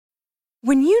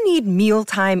When you need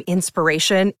mealtime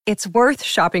inspiration, it's worth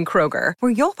shopping Kroger,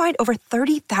 where you'll find over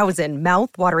 30,000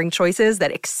 mouth-watering choices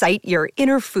that excite your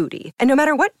inner foodie. And no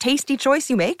matter what tasty choice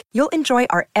you make, you'll enjoy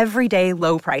our everyday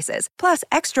low prices, plus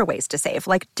extra ways to save,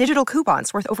 like digital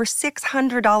coupons worth over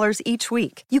 $600 each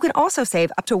week. You can also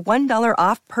save up to $1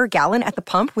 off per gallon at the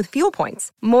pump with fuel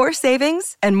points. More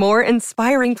savings and more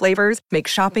inspiring flavors make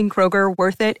shopping Kroger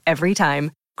worth it every time.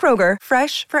 Kroger,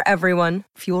 fresh for everyone.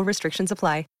 Fuel restrictions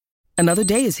apply. Another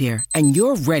day is here, and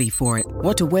you're ready for it.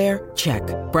 What to wear? Check.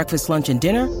 Breakfast, lunch, and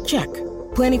dinner? Check.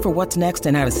 Planning for what's next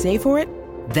and how to save for it?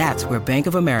 That's where Bank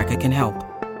of America can help.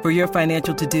 For your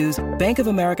financial to-dos, Bank of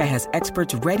America has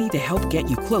experts ready to help get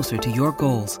you closer to your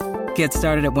goals. Get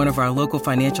started at one of our local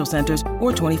financial centers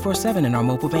or 24/7 in our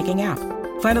mobile banking app.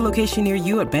 Find a location near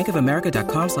you at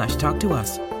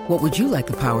bankofamerica.com/talktous. What would you like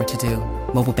the power to do?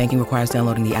 Mobile banking requires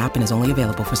downloading the app and is only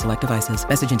available for select devices.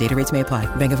 Message and data rates may apply.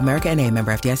 Bank of America N.A.,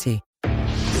 member FDIC.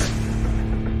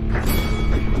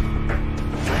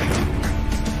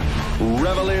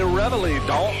 Reveille,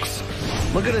 donks.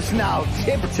 Look at us now,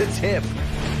 tip to tip.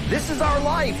 This is our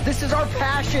life. This is our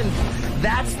passion.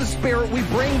 That's the spirit we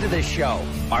bring to this show.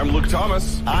 I'm Luke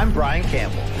Thomas. I'm Brian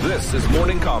Campbell. This is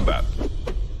Morning Combat.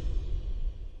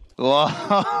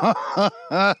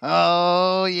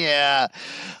 Oh, yeah.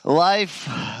 Life,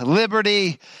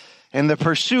 liberty, and the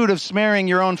pursuit of smearing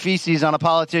your own feces on a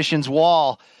politician's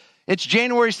wall. It's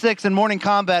January 6th, and Morning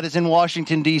Combat is in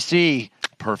Washington, D.C.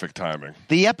 Perfect timing.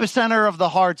 The epicenter of the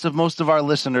hearts of most of our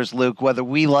listeners, Luke, whether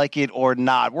we like it or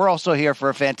not. We're also here for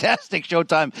a fantastic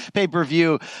Showtime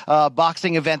pay-per-view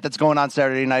boxing event that's going on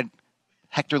Saturday night.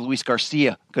 Hector Luis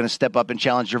Garcia going to step up and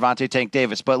challenge Gervonta Tank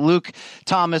Davis. But Luke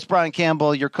Thomas, Brian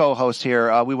Campbell, your co-host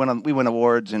here, we win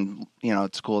awards and, you know,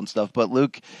 it's cool and stuff. But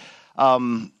Luke,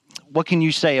 what can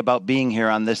you say about being here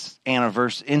on this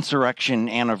insurrection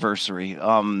anniversary?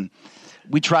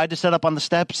 We tried to set up on the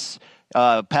steps.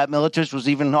 Pat Miletich was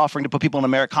even offering to put people in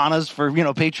Americanas for,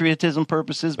 patriotism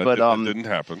purposes. That didn't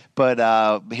happen.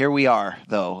 But here we are,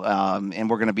 though, and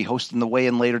we're going to be hosting the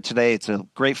weigh-in later today. It's a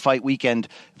great fight weekend.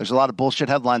 There's a lot of bullshit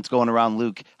headlines going around,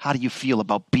 Luke. How do you feel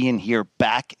about being here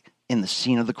back in the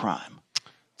scene of the crime?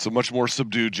 It's a much more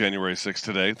subdued January 6th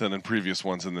today than in previous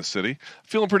ones in this city.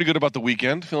 Feeling pretty good about the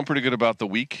weekend. Feeling pretty good about the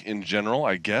week in general,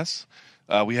 I guess.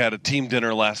 We had a team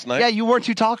dinner last night. Yeah, you weren't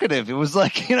too talkative. It was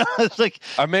like, it's like...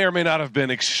 I may or may not have been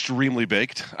extremely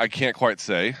baked. I can't quite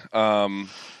say.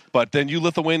 But then you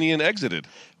Lithuanian exited.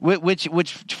 Which,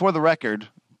 for the record,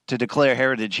 to declare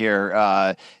heritage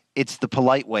here, it's the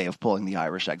polite way of pulling the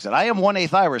Irish exit. I am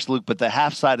 1/8 Irish, Luke, but the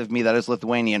half side of me that is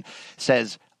Lithuanian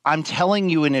says... I'm telling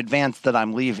you in advance that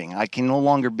I'm leaving. I can no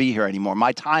longer be here anymore.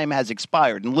 My time has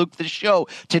expired. And Luke, this show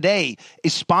today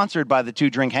is sponsored by the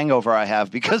 2-drink hangover I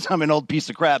have because I'm an old piece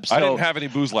of crap. So, I didn't have any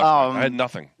booze last night. I had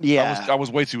nothing. Yeah.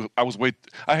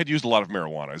 I had used a lot of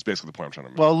marijuana is basically the point I'm trying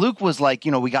to make. Well, Luke was like,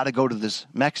 we got to go to this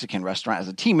Mexican restaurant as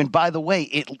a team. And by the way,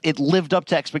 it lived up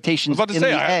to expectations. I was about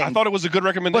to say, I thought it was a good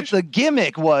recommendation. But the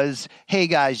gimmick was, hey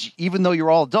guys, even though you're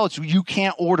all adults, you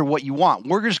can't order what you want.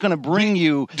 We're just going to bring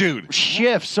you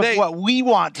shifts of what we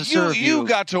want to serve you. You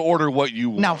got to order what you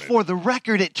wanted. Now, for the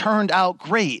record, it turned out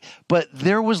great, but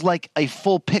there was like a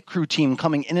full pit crew team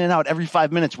coming in and out every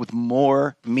 5 minutes with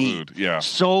more meat. Food, yeah.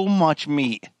 So much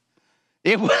meat.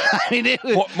 It was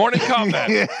Morning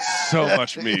Combat. So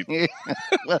much meat.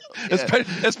 Well,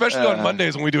 especially on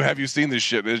Mondays when we do Have You Seen This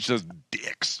Shit? It's just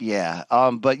dicks. Yeah.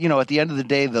 But, at the end of the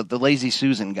day, the Lazy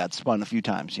Susan got spun a few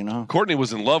times, Courtney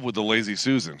was in love with the Lazy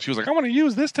Susan. She was like, I want to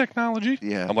use this technology.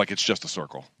 Yeah. I'm like, it's just a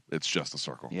circle. It's just a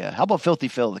circle. Yeah. How about Filthy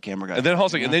Phil, the camera guy? And then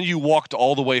and then you walked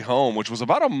all the way home, which was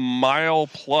about a mile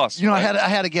plus. Right? I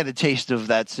had to get a taste of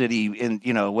that city with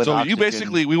So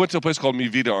oxygen. we went to a place called Mi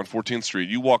Vida on 14th Street.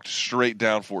 You walked straight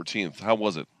down 14th. How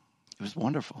was it? It was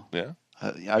wonderful. Yeah.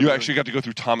 You actually got to go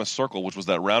through Thomas Circle, which was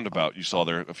that roundabout you saw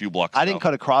there a few blocks I didn't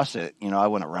cut across it. I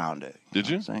went around it. Did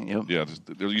you? Yep. Yeah,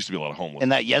 there used to be a lot of homeless.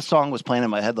 And that Yes song was playing in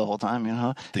my head the whole time,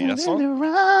 The Yes song?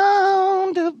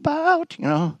 Roundabout,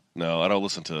 No, I don't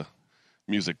listen to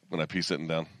music when I pee sitting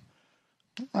down.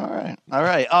 All right.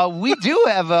 We do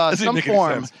have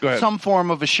some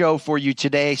form of a show for you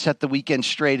today. Set the weekend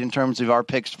straight in terms of our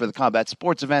picks for the combat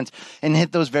sports events and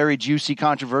hit those very juicy,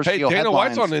 controversial Hey, Dana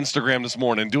headlines. White's on Instagram this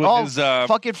morning doing his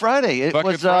Fuck It Friday. It Fuck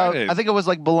was. It Fridays. I think it was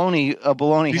like bologna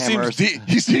hammer.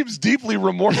 He seems deeply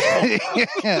remorseful.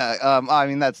 Yeah.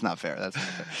 That's not fair. That's not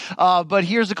fair. But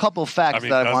here's a couple of facts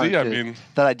that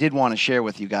I did want to share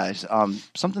with you guys.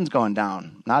 Something's going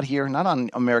down. Not here. Not on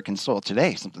American soil.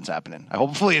 Today, something's happening.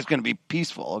 Hopefully it's going to be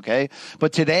peaceful, okay?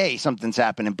 But today, something's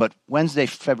happening. But Wednesday,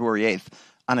 February 8th,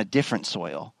 on a different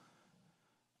soil,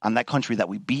 on that country that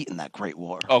we beat in that great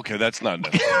war. Okay, that's not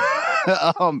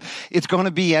necessary. It's going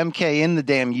to be MK in the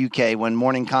damn UK when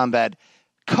Morning Combat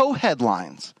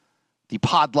co-headlines the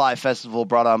Pod Live Festival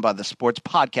brought on by the Sports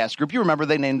Podcast Group. You remember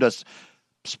they named us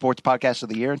Sports Podcast of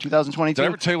the Year in 2022? Did I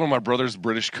ever tell you when my brother's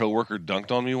British coworker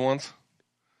dunked on me once?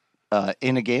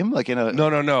 In a game? Like in a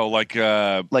No. Like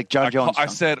John Jones. I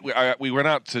said we went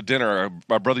out to dinner.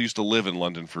 My brother used to live in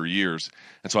London for years,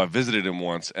 and so I visited him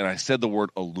once, and I said the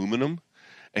word aluminum,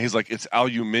 and he's like, "It's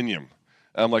aluminium."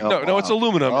 And I'm like, no, it's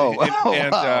aluminum.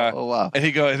 Wow. And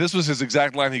he goes, this was his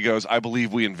exact line. He goes, "I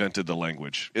believe we invented the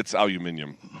language. It's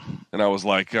aluminium." And I was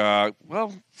like,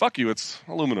 well, fuck you. It's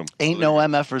aluminum. Ain't no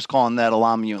MFers calling that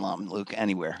aluminium, Luke,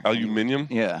 anywhere. Aluminium?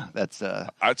 Yeah, that's...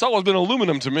 It's always been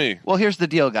aluminum to me. Well, here's the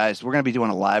deal, guys. We're going to be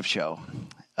doing a live show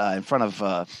in front of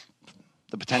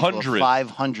the potential of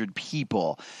 500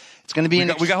 people. It's going to be an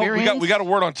experience. We got a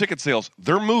word on ticket sales.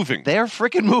 They're moving. They're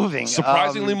freaking moving.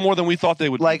 Surprisingly more than we thought they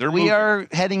would. They're moving. Are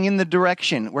heading in the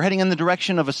direction. We're heading in the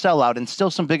direction of a sellout, and still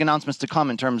some big announcements to come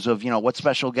in terms of what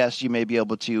special guests you may be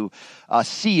able to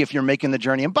see if you're making the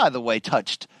journey. And by the way,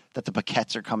 touched that the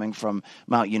Paquettes are coming from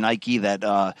Mount Unique.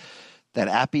 That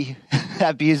Appy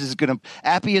is going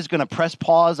to press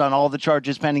pause on all the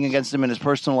charges pending against him in his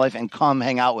personal life and come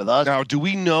hang out with us. Now, do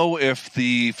we know if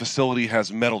the facility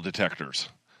has metal detectors?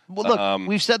 Well, look,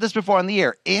 we've said this before on the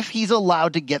air. If he's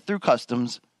allowed to get through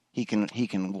customs, he can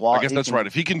walk. I guess that's right.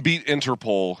 If he can beat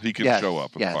Interpol, he can show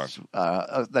up. Yes,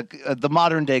 the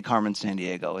modern day Carmen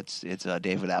Sandiego. It's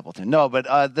David Appleton. No, but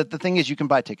the thing is, you can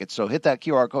buy tickets. So hit that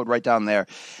QR code right down there,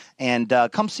 and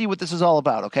come see what this is all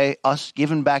about. Okay, us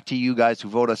giving back to you guys who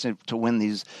vote us in to win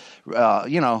these,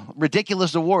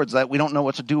 ridiculous awards that we don't know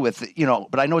what to do with.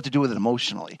 But I know what to do with it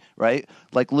emotionally, right?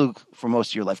 Like Luke, for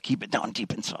most of your life, keep it down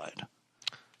deep inside.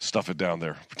 Stuff it down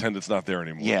there. Pretend it's not there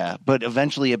anymore. Yeah, but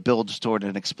eventually it builds toward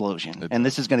an explosion. And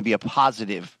this is going to be a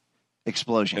positive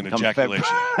explosion. An ejaculation.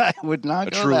 I would not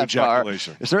a go true that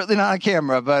ejaculation. far. Certainly not on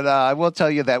camera, but I will tell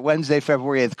you that Wednesday,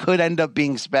 February 8th could end up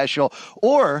being special,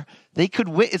 or they could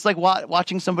it's like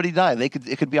watching somebody die.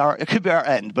 It could be our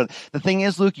end. But the thing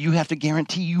is, Luke, you have to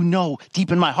guarantee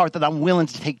deep in my heart that I'm willing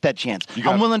to take that chance.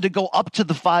 I'm willing to go up to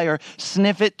the fire,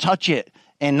 sniff it, touch it,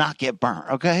 and not get burnt,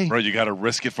 okay? Right, you got to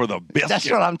risk it for the biscuit. That's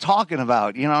what I'm talking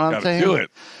about. You know what I'm saying? Do it.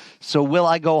 So will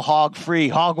I go hog free,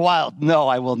 hog wild? No,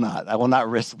 I will not. I will not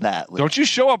risk that. Don't you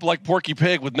show up like Porky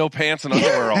Pig with no pants and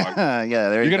underwear on. Yeah, there you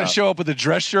go. You're going to show up with a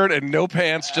dress shirt and no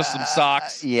pants, just some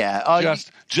socks. Yeah.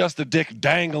 Just the dick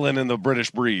dangling in the British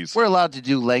breeze. We're allowed to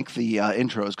do lengthy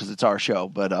intros because it's our show,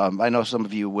 but I know some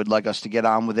of you would like us to get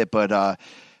on with it, but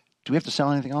do we have to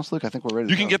sell anything else, Luke? I think we're ready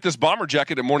to go. You can get this bomber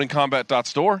jacket at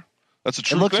morningcombat.store. That's a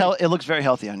true thing. It looks very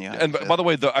healthy on you. And by the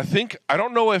way, I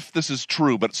don't know if this is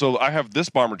true, but so I have this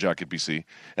bomber jacket, BC,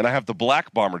 and I have the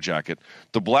black bomber jacket.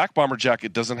 The black bomber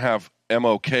jacket doesn't have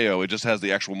MOKO. It just has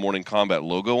the actual Morning Combat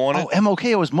logo on it. Oh,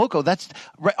 MOKO is Moko. That's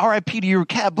R.I.P. to your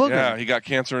cat Booger. Yeah, he got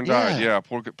cancer and died. Yeah,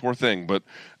 poor thing. But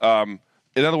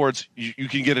in other words, you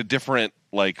can get a different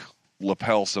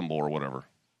lapel symbol or whatever.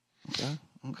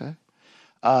 Okay.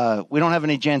 We don't have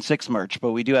any Jan 6 merch,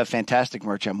 but we do have fantastic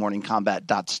merch at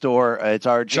morningcombat.store. It's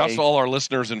RJ. Shouts to all our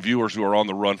listeners and viewers who are on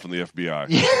the run from the FBI.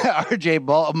 Yeah,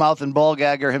 RJ Mouth and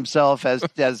Ballgagger himself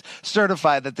has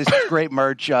certified that this is great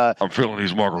merch. I'm feeling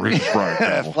these margaritas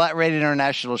right. Flat rate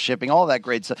international shipping, all that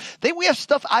great stuff. We have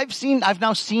stuff I've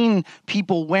now seen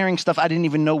people wearing stuff I didn't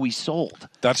even know we sold.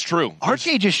 That's true.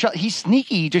 RJ he's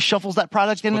sneaky. He just shuffles that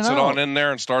product in and out. Puts it on in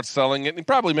there and starts selling it. He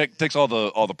probably takes all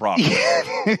the profit.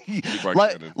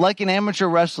 Like an amateur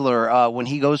wrestler, when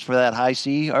he goes for that high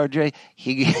C, RJ,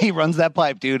 he runs that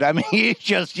pipe, dude. I mean, he's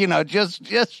just you know what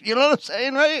I'm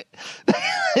saying, right?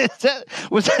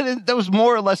 That was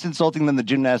more or less insulting than the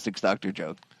gymnastics doctor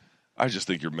joke. I just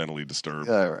think you're mentally disturbed.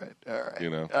 All right. All right. A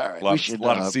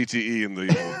lot of CTE in the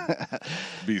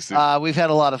BC. We've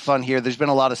had a lot of fun here. There's been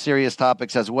a lot of serious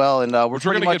topics as well, and we're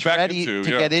pretty much ready to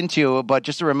get into. But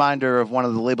just a reminder of one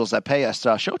of the labels that pay us,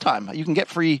 Showtime. You can get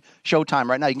free Showtime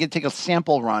right now. You can take a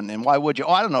sample run, and why would you?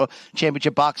 Oh, I don't know.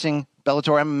 Championship Boxing,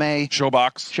 Bellator MMA.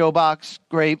 Showbox.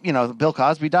 Great. Bill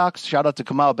Cosby docs. Shout out to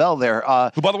Kamal Bell there.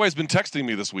 Who, by the way, has been texting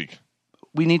me this week.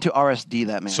 We need to RSD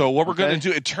that man. So what we're going to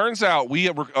do, it turns out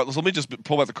let me just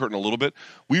pull back the curtain a little bit.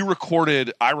 I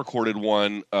recorded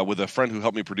one with a friend who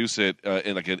helped me produce it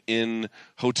in an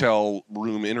in-hotel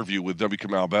room interview with W.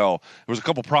 Kamau Bell. There was a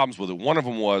couple problems with it. One of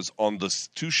them was on the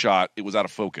two-shot, it was out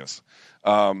of focus,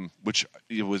 which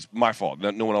it was my fault,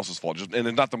 no one else's fault.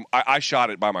 I shot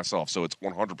it by myself, so it's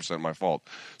 100% my fault.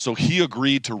 So he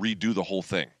agreed to redo the whole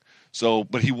thing. So,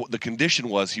 but the condition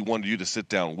was he wanted you to sit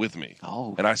down with me.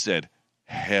 Oh. And I said,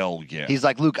 Hell yeah. He's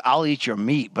like, Luke, I'll eat your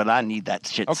meat, but I need that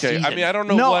shit seasoned. I mean, I don't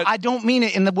know No, what... I don't mean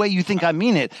it in the way you think I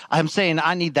mean it. I'm saying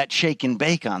I need that shake and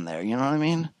bake on there. You know what I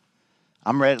mean?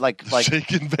 I'm ready, like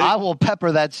shake and bake. I will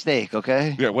pepper that steak,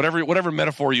 okay? Yeah, whatever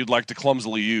metaphor you'd like to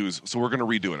clumsily use. So we're going to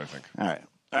redo it, I think. All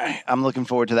right. I'm looking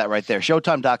forward to that right there.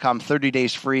 Showtime.com, 30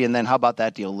 days free. And then how about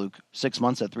that deal, Luke? 6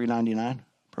 months at $3.99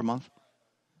 per month?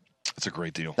 It's a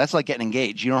great deal. That's like getting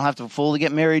engaged. You don't have to fully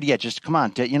get married yet. Just come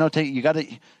on. You got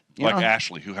to...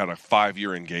 Ashley, who had a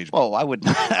 5-year engagement. Oh, I would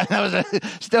not.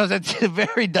 that was a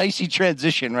very dicey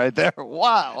transition right there.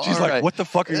 Wow. She's like, what the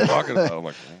fuck are you talking about? I'm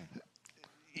like...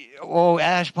 Oh,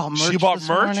 Ash bought merch. She bought this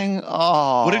merch? Morning.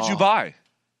 Oh. What did you buy?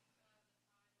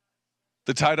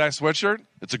 The tie-dye sweatshirt?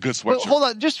 It's a good sweatshirt. But hold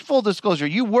on, just full disclosure.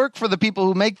 You work for the people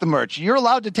who make the merch. You're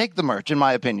allowed to take the merch, in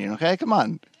my opinion, okay? Come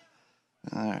on.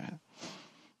 All right.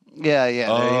 Yeah.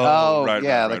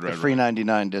 The free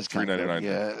 99 discount. $3.99.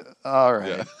 Yeah. All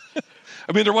right. Yeah.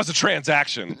 I mean, there was a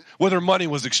transaction. Whether money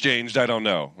was exchanged, I don't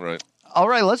know. Right. All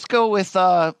right, let's go with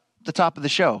the top of the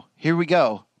show. Here we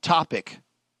go. Topic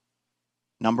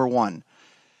number 1.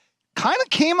 Kind of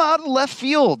came out of left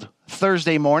field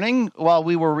Thursday morning while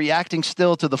we were reacting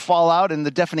still to the fallout and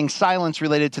the deafening silence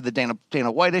related to the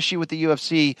Dana White issue with the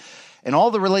UFC and all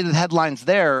the related headlines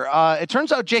there. It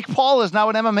turns out Jake Paul is now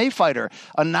an MMA fighter,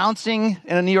 announcing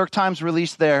in a New York Times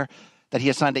release there that he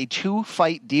has signed a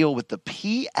 2-fight deal with the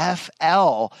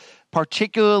PFL,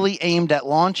 particularly aimed at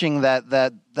launching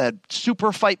that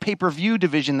super fight pay-per-view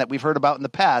division that we've heard about in the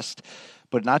past,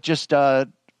 but not just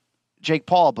Jake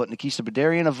Paul, but Nikisa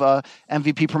Badarian of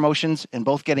MVP Promotions, and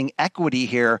both getting equity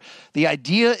here. The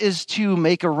idea is to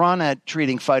make a run at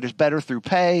treating fighters better through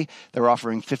pay. They're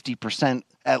offering 50%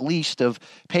 at least of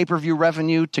pay-per-view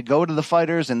revenue to go to the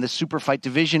fighters, and this super fight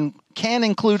division can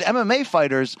include MMA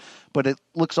fighters, but it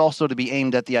looks also to be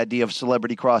aimed at the idea of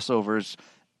celebrity crossovers,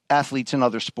 athletes in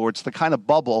other sports, the kind of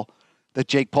bubble that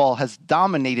Jake Paul has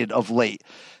dominated of late.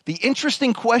 The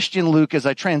interesting question, Luke, as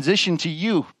I transition to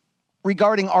you,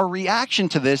 regarding our reaction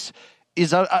to this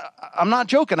is, I'm not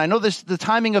joking. I know the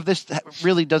timing of this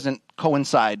really doesn't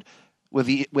coincide with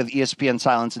ESPN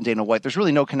silence and Dana White. There's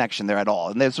really no connection there at all.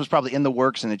 And this was probably in the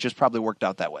works, and it just probably worked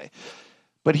out that way.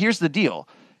 But here's the deal.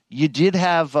 You did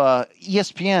have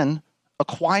ESPN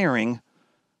acquiring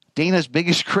Dana's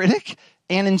biggest critic,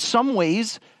 and in some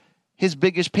ways, his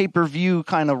biggest pay-per-view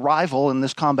kind of rival in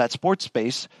this combat sports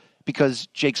space, because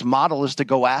Jake's model is to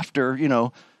go after,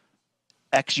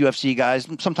 ex-UFC guys,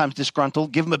 sometimes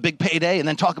disgruntled, give them a big payday, and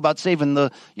then talk about saving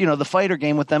the fighter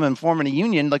game with them and forming a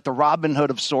union, like the Robin Hood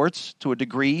of sorts to a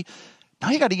degree.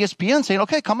 Now you got ESPN saying,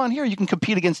 okay, come on here. You can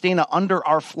compete against Dana under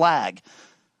our flag.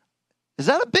 Is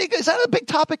that a big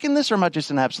topic in this, or am I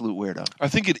just an absolute weirdo? I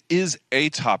think it is a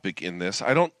topic in this.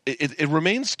 It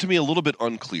remains to me a little bit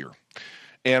unclear.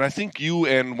 And I think you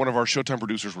and one of our Showtime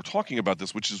producers were talking about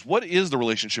this, which is, what is the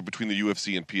relationship between the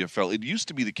UFC and PFL? It used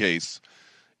to be the case,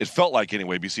 it felt like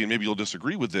anyway, BC, and maybe you'll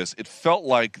disagree with this, it felt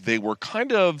like they were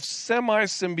kind of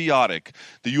semi-symbiotic.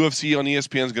 The UFC on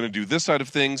ESPN is going to do this side of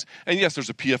things, and yes,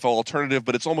 there's a PFL alternative,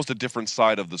 but it's almost a different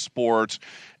side of the sport,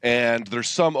 and there's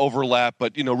some overlap,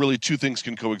 but, really two things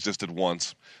can coexist at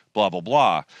once, blah, blah,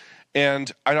 blah.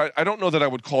 And I don't know that I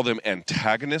would call them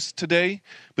antagonists today,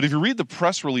 but if you read the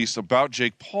press release about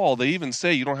Jake Paul, they even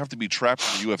say you don't have to be trapped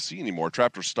in the UFC anymore,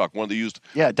 trapped or stuck. One of the used...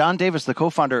 Yeah, Don Davis, the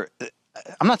co-founder...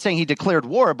 I'm not saying he declared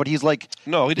war, but he's like,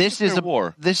 no, he didn't declare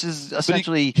war. This is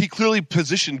essentially... He clearly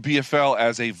positioned PFL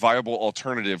as a viable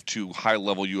alternative to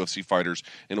high-level UFC fighters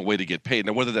in a way to get paid.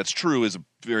 Now, whether that's true is a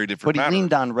very different matter. But he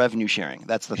leaned on revenue sharing.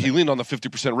 That's the thing. He leaned on the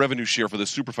 50% revenue share for the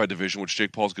Superfight division, which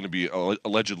Jake Paul is going to be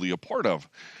allegedly a part of.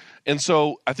 And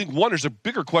so I think, one, there's a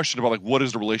bigger question about, what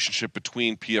is the relationship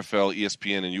between PFL,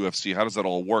 ESPN, and UFC? How does that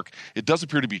all work? It does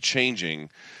appear to be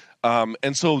changing.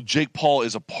 And so Jake Paul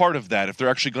is a part of that. If they're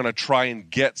actually going to try and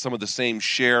get some of the same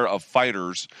share of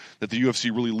fighters that the UFC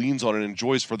really leans on and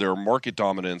enjoys for their market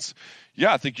dominance,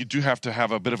 I think you do have to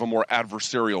have a bit of a more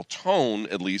adversarial tone,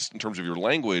 at least in terms of your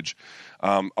language,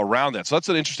 around that. So that's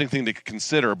an interesting thing to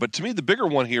consider. But to me, the bigger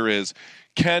one here is,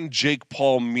 can Jake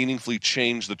Paul meaningfully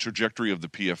change the trajectory of the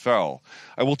PFL?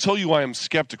 I will tell you I am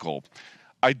skeptical.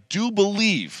 I do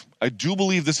believe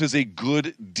this is a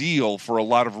good deal for a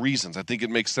lot of reasons. I think it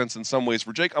makes sense in some ways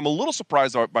for Jake. I'm a little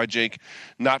surprised by Jake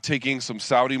not taking some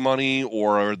Saudi money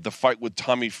or the fight with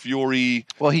Tommy Fury.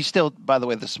 Well, he still, by the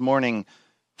way, this morning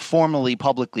formally,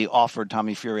 publicly offered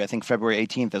Tommy Fury, I think February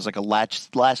 18th, as like a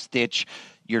last ditch.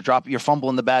 You're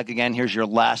fumbling the bag again. Here's your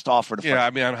last offer to fight. Yeah, I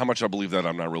mean, how much I believe that,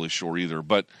 I'm not really sure either.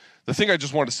 But the thing I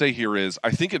just wanted to say here is,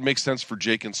 I think it makes sense for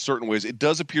Jake in certain ways. It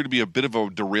does appear to be a bit of a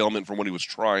derailment from what he was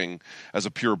trying as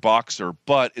a pure boxer,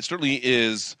 but it certainly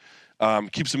is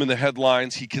keeps him in the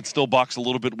headlines. He can still box a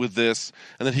little bit with this,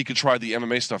 and then he could try the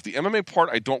MMA stuff. The MMA part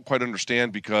I don't quite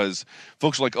understand because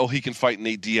folks are like, oh, he can fight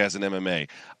Nate Diaz in MMA.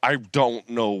 I don't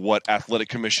know what athletic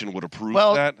commission would approve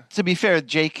that. Well, to be fair,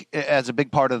 Jake, as a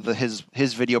big part of his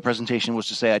video presentation, was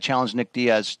to say, I challenged Nate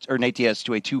Diaz to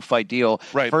a 2-fight deal.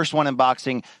 Right. First one in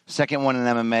boxing, second one in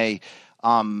MMA.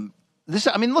 This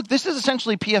is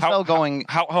essentially PFL going.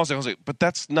 How's it? But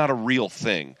that's not a real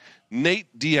thing. Nate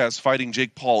Diaz fighting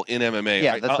Jake Paul in MMA.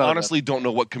 Yeah, I honestly don't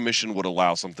know what commission would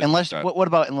allow something like that. What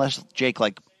about unless Jake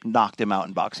knocked him out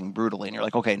in boxing brutally, and you're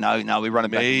like, okay, now we run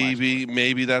it back.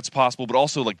 Maybe that's possible. But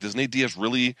also, does Nate Diaz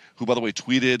really, who by the way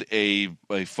tweeted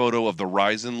a photo of the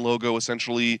Ryzen logo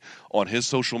essentially on his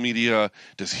social media,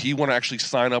 does he want to actually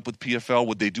sign up with PFL?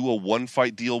 Would they do a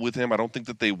 1-fight deal with him? I don't think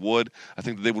that they would. I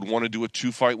think that they would want to do a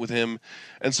 2-fight with him.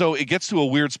 And so it gets to a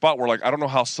weird spot where I don't know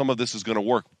how some of this is going to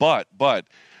work. But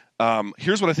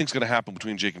here's what I think is going to happen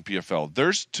between Jake and PFL.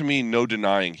 There's, to me, no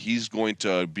denying he's going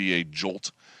to be a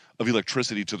jolt of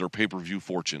electricity to their pay-per-view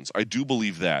fortunes. I do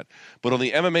believe that. But on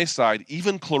the MMA side,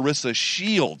 even Clarissa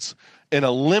Shields, an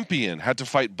Olympian, had to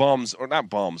fight bums, or not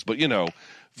bums, but,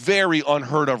 very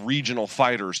unheard of regional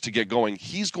fighters to get going.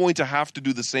 He's going to have to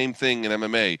do the same thing in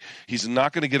MMA. He's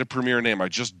not going to get a premier name. I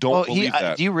just don't believe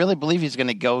that. Do you really believe he's going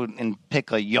to go and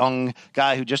pick a young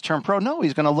guy who just turned pro? No,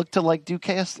 he's going to look to do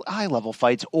KSI level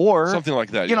fights or something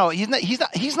like that.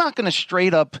 He's not going to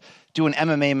straight up do an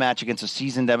MMA match against a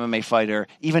seasoned MMA fighter,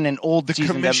 even an old seasoned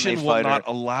MMA fighter. The commission will not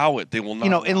allow it. They will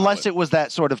not. Unless it was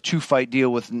that sort of 2-fight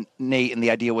deal with Nate, and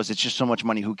the idea was it's just so much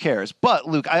money. Who cares? But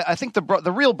Luke, I think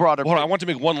the real broader. Hold on, I want to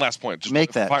make one last point. Just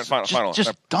make that final.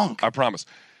 Just dunk. I promise.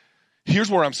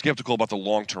 Here's where I'm skeptical about the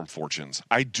long-term fortunes.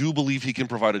 I do believe he can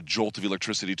provide a jolt of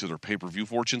electricity to their pay-per-view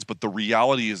fortunes, but the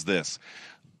reality is this.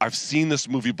 I've seen this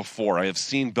movie before. I have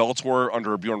seen Bellator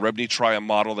under Bjorn Rebney try a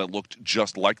model that looked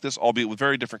just like this, albeit with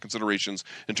very different considerations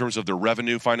in terms of their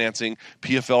revenue financing.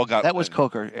 PFL got that was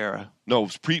Coker era. No,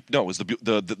 it was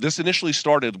this initially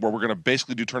started where we're going to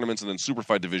basically do tournaments, and then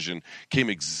Superfight division came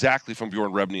exactly from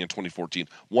Bjorn Rebney in 2014.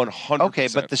 100%. Okay,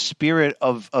 but the spirit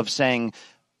of saying,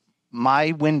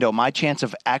 my window, my chance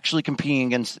of actually competing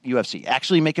against UFC,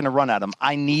 actually making a run at them,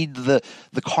 I need the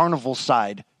carnival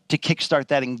side to kickstart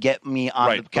that and get me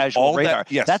on the casual radar.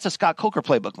 Yes. That's a Scott Coker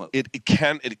playbook move. It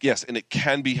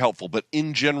can be helpful. But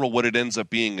in general, what it ends up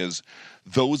being is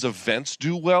those events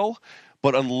do well,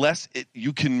 but unless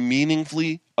you can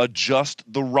meaningfully adjust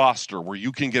the roster where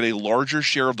you can get a larger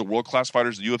share of the world-class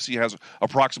fighters, the UFC has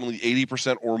approximately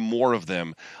 80% or more of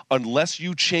them, unless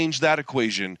you change that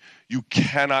equation, you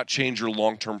cannot change your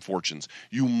long-term fortunes.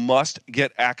 You must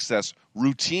get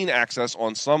routine access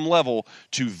on some level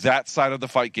to that side of the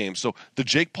fight game. So the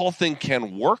Jake Paul thing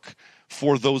can work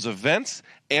for those events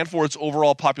and for its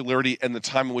overall popularity and the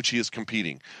time in which he is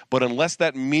competing. But unless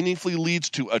that meaningfully leads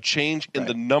to a change in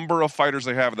the number of fighters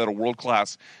they have that are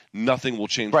world-class, nothing will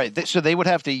change. Right. So they would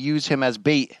have to use him as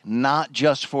bait, not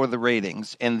just for the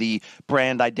ratings and the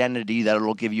brand identity that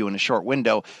it'll give you in a short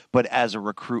window, but as a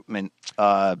recruitment.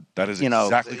 That is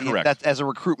exactly correct. That's as a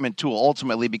recruitment tool,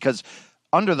 ultimately, because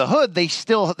under the hood, they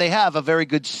have a very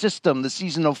good system, the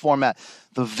seasonal format,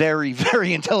 the very,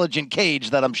 very intelligent Cage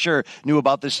that I'm sure knew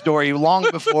about this story long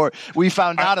before we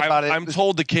found out about it. I'm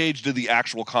told the Cage did the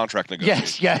actual contract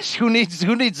negotiation. Yes. Who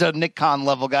needs a Nick Khan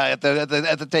level guy at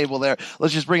the table there?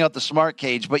 Let's just bring out the smart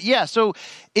Cage. But yeah, so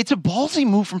it's a ballsy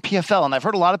move from PFL, and I've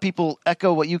heard a lot of people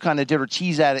echo what you kind of did or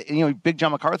tease at it. Big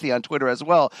John McCarthy on Twitter as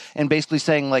well, and basically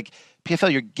saying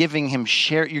PFL, you're giving him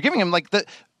the.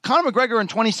 Conor McGregor in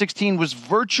 2016 was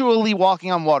virtually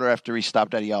walking on water after he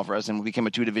stopped Eddie Alvarez and became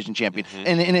a 2-division champion.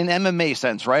 In an MMA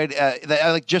sense, right?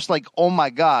 Oh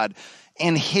my God.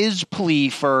 And his plea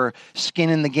for skin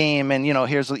in the game and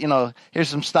here's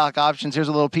some stock options, here's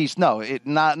a little piece. No,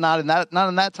 not in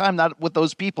that time, not with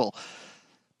those people.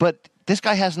 But this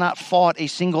guy has not fought a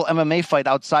single MMA fight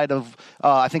outside of,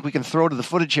 I think we can throw to the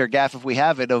footage here, Gaff, if we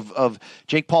have it, of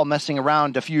Jake Paul messing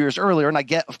around a few years earlier. And I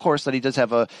get, of course, that he does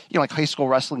have a high school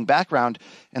wrestling background,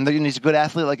 and he's a good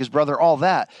athlete like his brother, all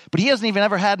that. But he hasn't even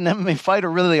ever had an MMA fight or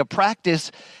really a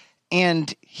practice,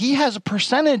 and he has a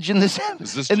percentage in this.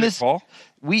 Is this Jake Paul?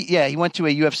 He went to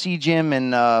a UFC gym,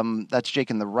 and that's Jake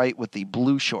in the right with the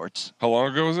blue shorts. How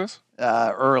long ago was this?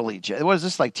 Early Jake. What is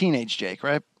this, teenage Jake,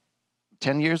 right?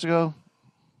 10 years ago?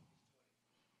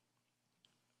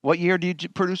 What year do you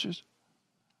producers?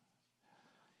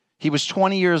 He was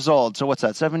 20 years old. So what's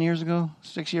that, 7 years ago?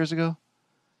 6 years ago?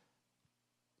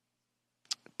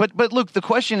 But Luke, the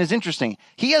question is interesting.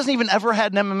 He hasn't even ever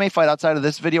had an MMA fight outside of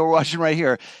this video we're watching right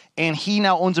here, and he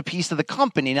now owns a piece of the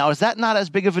company. Now, is that not as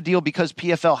big of a deal because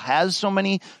PFL has so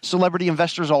many celebrity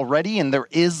investors already, and there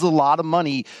is a lot of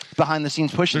money behind the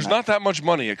scenes pushing? There's not that much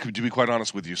money, to be quite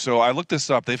honest with you. So I looked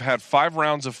this up. They've had 5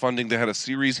 rounds of funding. They had a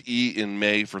Series E in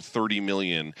May for $30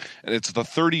 million, and it's the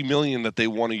 $30 million that they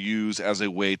want to use as a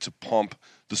way to pump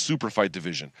the super fight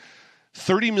division.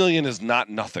 $30 million is not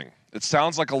nothing. It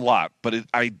sounds like a lot, but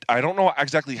I don't know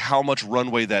exactly how much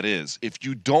runway that is. If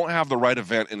you don't have the right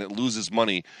event and it loses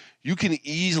money, you can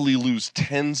easily lose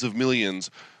tens of millions,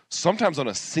 sometimes on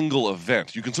a single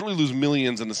event. You can certainly lose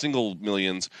millions and the single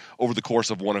millions over the course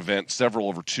of one event, several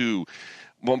over 2.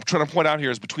 What I'm trying to point out here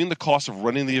is between the cost of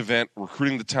running the event,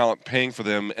 recruiting the talent, paying for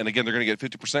them, and again, they're going to get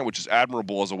 50%, which is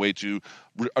admirable as a way to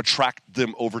attract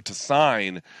them over to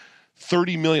sign.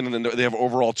 $30 million, and then they have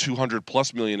overall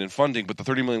 $200+ million in funding, but the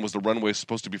 $30 million was the runway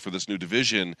supposed to be for this new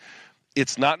division.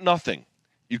 It's not nothing.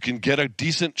 You can get a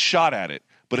decent shot at it,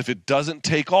 but if it doesn't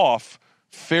take off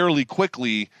fairly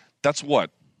quickly, that's what?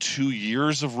 2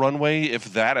 years of runway,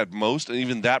 if that at most, and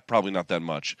even that probably not that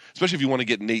much, especially if you want to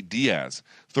get Nate Diaz.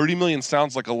 $30 million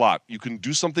sounds like a lot. You can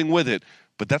do something with it,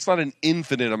 but that's not an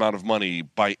infinite amount of money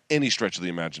by any stretch of the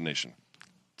imagination.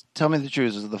 Tell me the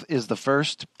truth. Is the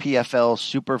first PFL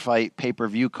super fight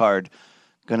pay-per-view card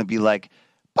going to be like,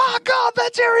 by God,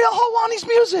 that's Ariel Helwani's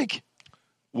music?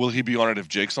 Will he be on it if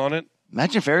Jake's on it?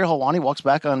 Imagine if Ariel Helwani walks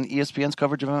back on ESPN's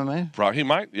coverage of MMA. He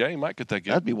might. Yeah, he might get that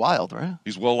gig. That'd be wild, right?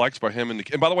 He's well liked by him. And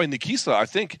by the way, Nikisa, I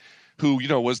think, who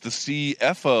was the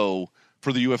CFO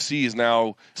for the UFC, is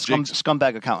now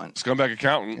scumbag accountant. Scumbag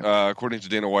accountant, according to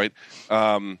Dana White.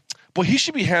 Boy, he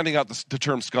should be handing out the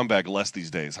term scumbag less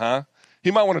these days, huh? He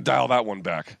might want to dial that one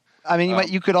back. I mean,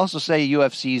 you could also say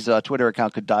UFC's Twitter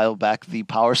account could dial back the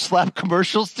power slap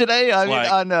commercials today.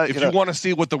 If you want to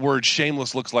see what the word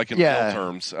shameless looks like in real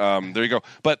terms, there you go.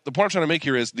 But the point I'm trying to make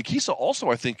here is Nikisa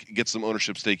also, I think, gets some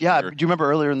ownership stake here. Do you remember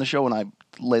earlier in the show when I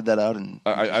laid that out? And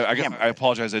I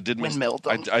apologize. I did miss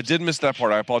that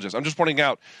part. I apologize. I'm just pointing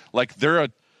out, like, they're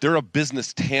a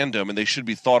business tandem, and they should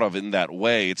be thought of in that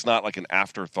way. It's not like an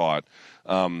afterthought.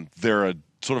 They're a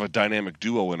sort of a dynamic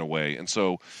duo in a way. And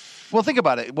so, well, think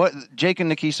about it. What Jake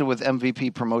and Nikisa with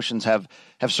MVP Promotions have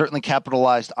certainly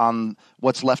capitalized on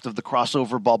what's left of the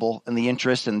crossover bubble and the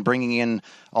interest, and bringing in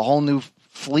a whole new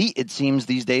fleet, it seems,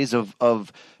 these days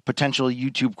of potential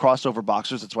YouTube crossover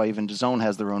boxers. That's why even DAZN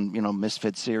has their own,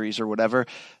 Misfit series or whatever.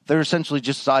 They're essentially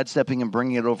just sidestepping and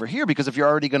bringing it over here, because if you're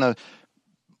already going to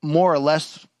more or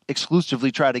less exclusively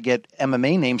try to get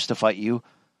MMA names to fight you,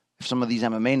 if some of these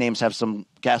MMA names have some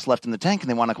gas left in the tank and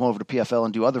they want to come over to PFL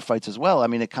and do other fights as well, I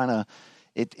mean,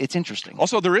 it's interesting.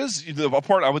 Also, there is a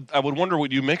part I would wonder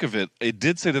what you make of it. It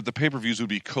did say that the pay-per-views would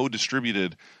be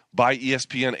co-distributed by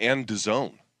ESPN and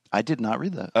DAZN. I did not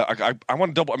read that. I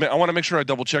want to make sure I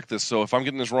double check this. So if I'm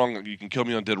getting this wrong, you can kill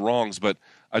me on dead wrongs. But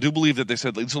I do believe that they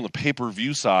said, at least on the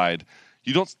pay-per-view side,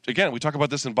 you don't. Again, we talk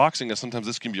about this in boxing, as sometimes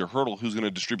this can be a hurdle. Who's going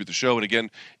to distribute the show? And again,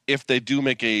 if they do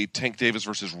make a Tank Davis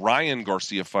versus Ryan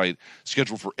Garcia fight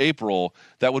scheduled for April,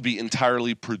 that would be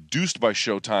entirely produced by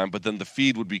Showtime, but then the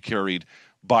feed would be carried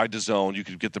by DAZN. You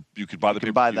could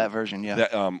buy that version,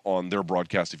 on their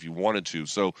broadcast if you wanted to.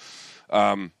 So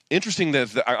interesting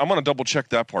that I'm going to double check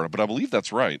that part, but I believe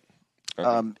that's right.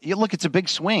 Look, it's a big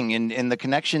swing in the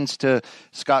connections to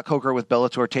Scott Coker with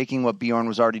Bellator, taking what Bjorn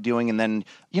was already doing and then,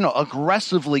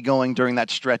 aggressively going during that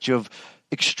stretch of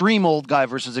extreme old guy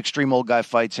versus extreme old guy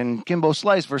fights, and Kimbo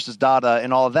Slice versus Dada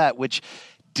and all of that, which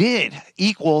did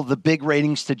equal the big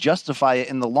ratings to justify it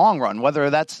in the long run. Whether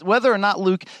or not,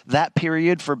 Luke, that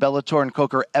period for Bellator and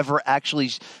Coker ever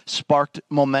actually sparked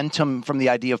momentum from the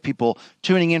idea of people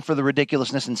tuning in for the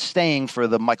ridiculousness and staying for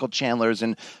the Michael Chandlers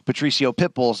and Patricio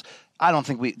Pitbulls, I don't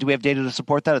think do we have data to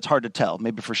support that? It's hard to tell.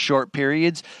 Maybe for short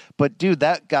periods, but dude,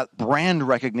 that got brand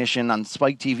recognition on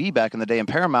Spike TV back in the day in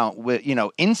Paramount,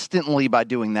 instantly by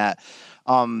doing that.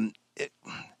 I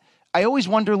always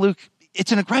wonder, Luke,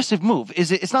 it's an aggressive move.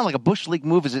 It's not like a Bush League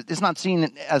move. It's not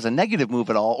seen as a negative move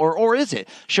at all, or is it?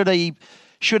 Should a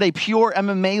pure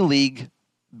MMA league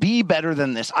be better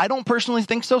than this? I don't personally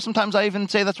think so. Sometimes I even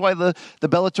say that's why the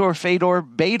Bellator Fedor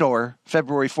Bader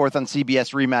February 4th on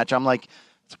CBS rematch. I'm like,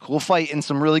 it's a cool fight in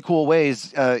some really cool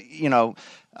ways. I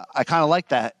kind of like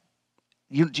that.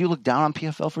 Do you look down on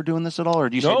PFL for doing this at all, or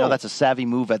do you say no, that's a savvy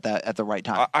move at the right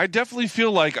time? I definitely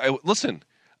feel like listen.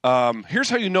 Here's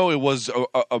how you know it was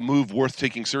a move worth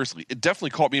taking seriously. It definitely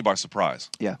caught me by surprise.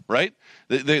 Yeah. Right?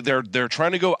 They're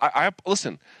trying to go.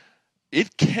 Listen.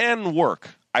 It can work.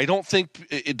 I don't think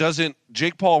it doesn't.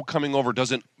 Jake Paul coming over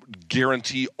doesn't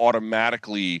guarantee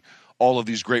automatically all of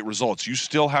these great results. You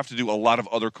still have to do a lot of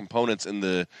other components in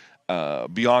the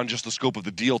beyond just the scope of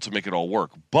the deal to make it all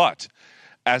work. But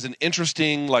as an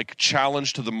interesting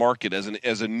challenge to the market,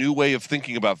 as a new way of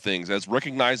thinking about things, as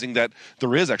recognizing that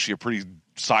there is actually a pretty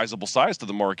sizable size to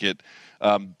the market,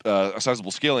 a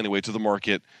sizable scale anyway to the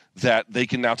market that they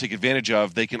can now take advantage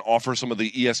of. They can offer some of the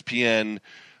ESPN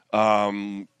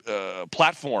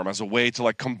platform as a way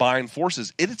to combine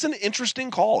forces. It's an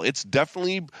interesting call. It's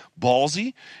definitely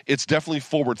ballsy. It's definitely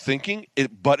forward thinking.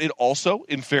 But it also,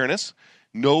 in fairness,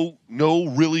 no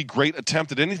really great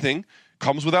attempt at anything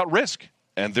comes without risk.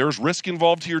 And there's risk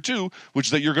involved here too, which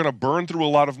is that you're going to burn through a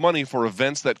lot of money for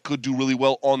events that could do really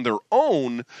well on their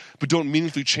own, but don't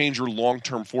meaningfully change your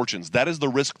long-term fortunes. That is the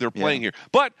risk they're playing here.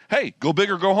 But hey, go big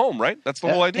or go home, right? That's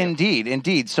the whole idea.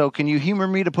 Indeed. So can you humor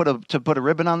me to put a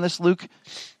ribbon on this, Luke?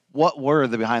 What were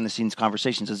the behind-the-scenes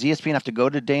conversations? Does ESPN have to go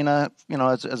to Dana,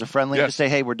 as a friendly to say,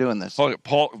 hey, we're doing this?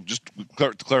 Paul, just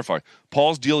to clarify,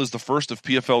 Paul's deal is the first of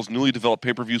PFL's newly developed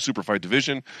pay-per-view superfight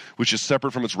division, which is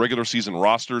separate from its regular season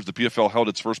rosters. The PFL held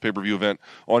its first pay-per-view event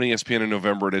on ESPN in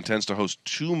November. It intends to host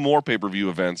 2 more pay-per-view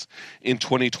events in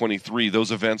 2023.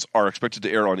 Those events are expected to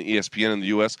air on ESPN in the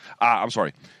U.S.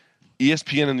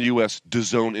 ESPN in the U.S.,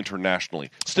 DAZN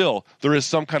internationally. Still, there is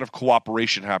some kind of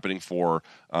cooperation happening for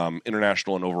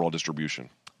international and overall distribution.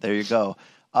 There you go.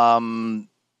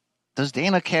 Does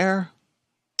Dana care?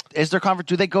 Is there conference?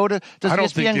 Do they go to? Does I don't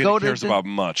ESPN think Dana go cares to, about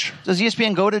much. Does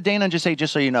ESPN go to Dana and just say,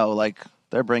 just so you know,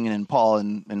 they're bringing in Paul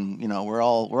and we're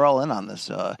all in on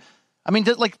this.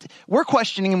 We're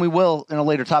questioning, and we will in a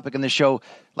later topic in this show.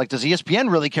 Does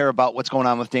ESPN really care about what's going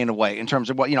on with Dana White in terms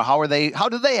of what how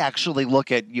do they actually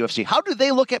look at UFC? How do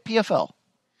they look at PFL?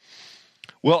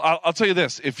 Well, I'll tell you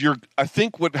this: I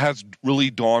think what has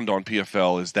really dawned on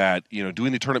PFL is that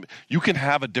doing the tournament, you can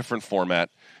have a different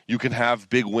format. You can have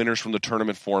big winners from the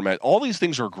tournament format. All these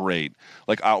things are great.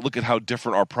 Look at how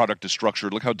different our product is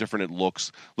structured. Look how different it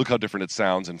looks. Look how different it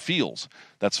sounds and feels.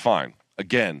 That's fine.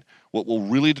 Again, what will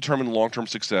really determine long-term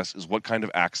success is what kind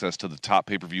of access to the top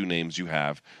pay-per-view names you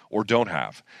have or don't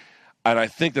have. And I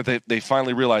think that they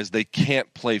finally realized they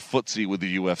can't play footsie with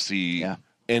the UFC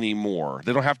anymore.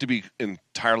 They don't have to be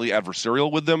entirely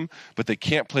adversarial with them, but they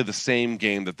can't play the same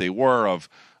game that they were of,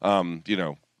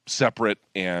 separate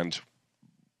and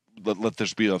let there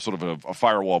be a sort of a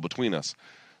firewall between us.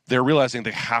 They're realizing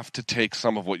they have to take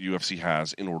some of what UFC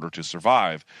has in order to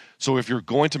survive. So if you're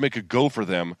going to make a go for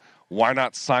them, why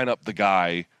not sign up the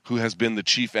guy who has been the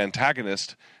chief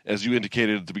antagonist, as you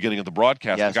indicated at the beginning of the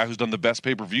broadcast, the guy who's done the best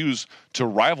pay-per-views to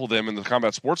rival them in the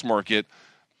combat sports market?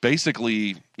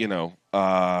 Basically,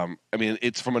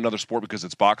 it's from another sport because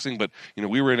it's boxing, but,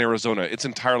 we were in Arizona. It's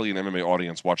entirely an MMA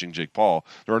audience watching Jake Paul.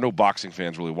 There are no boxing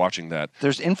fans really watching that.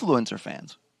 There's influencer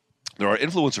fans. There are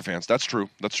influencer fans. That's true.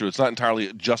 It's not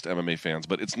entirely just MMA fans,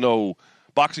 but it's no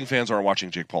boxing fans aren't watching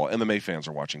Jake Paul. MMA fans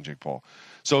are watching Jake Paul.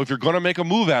 So if you're going to make a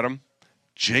move at him,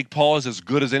 Jake Paul is as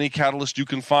good as any catalyst you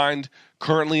can find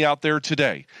currently out there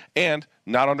today, and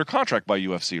not under contract by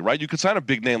UFC, right? You could sign a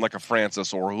big name like a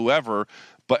Francis or whoever,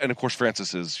 and of course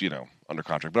Francis is, under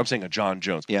contract. But I'm saying a John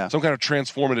Jones, some kind of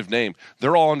transformative name.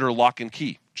 They're all under lock and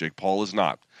key. Jake Paul is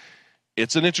not.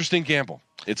 It's an interesting gamble.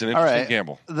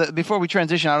 Gamble. Before we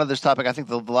transition out of this topic, I think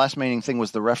the last main thing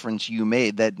was the reference you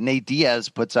made that Nate Diaz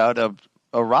puts out a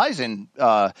Ryzen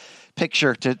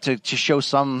picture to show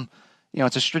some,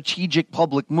 it's a strategic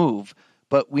public move.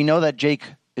 But we know that Jake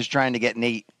is trying to get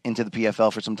Nate into the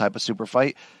PFL for some type of super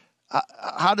fight.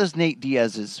 How does Nate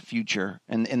Diaz's future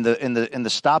and in the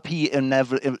stop he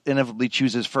inevitably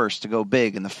chooses first to go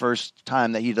big, and the first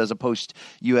time that he does a post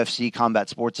UFC combat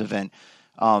sports event?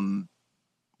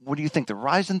 What do you think the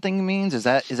Ryzen thing means? Is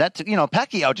that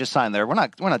Pacquiao just signed there? We're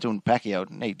not doing Pacquiao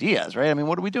Nate Diaz, right? I mean,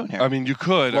 what are we doing here? I mean, you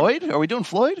could Floyd. Are we doing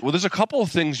Floyd? Well, there's a couple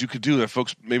of things you could do that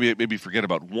folks maybe forget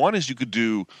about. One is you could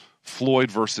do Floyd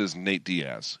versus Nate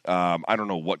Diaz. I don't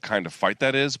know what kind of fight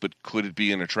that is, but could it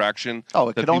be an attraction? Oh,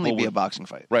 it could only be a boxing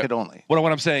fight. Right. It could only.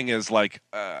 What I'm saying is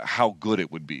how good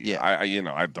it would be. Yeah.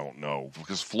 I don't know,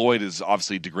 because Floyd is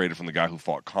obviously degraded from the guy who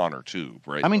fought Conor too,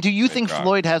 right? I mean, do you think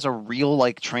Floyd has a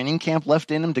real training camp left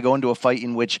in him to go into a fight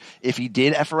in which if he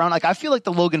did F around, I feel like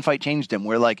the Logan fight changed him.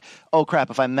 Where oh crap,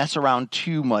 if I mess around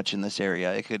too much in this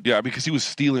area, it could. Yeah, because he was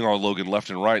stealing our Logan left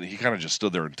and right, and he kind of just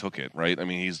stood there and took it, right? I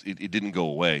mean, it didn't go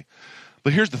away.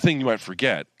 But here's the thing you might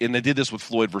forget, and they did this with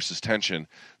Floyd versus Tension.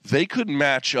 They could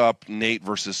match up Nate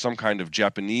versus some kind of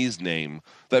Japanese name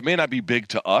that may not be big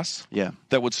to us,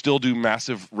 that would still do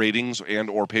massive ratings and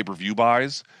or pay-per-view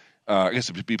buys I guess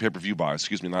it would be pay-per-view buys,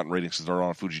 excuse me, not in ratings because they're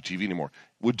on Fuji TV anymore,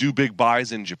 would do big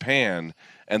buys in Japan,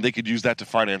 and they could use that to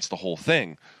finance the whole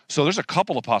thing. So there's a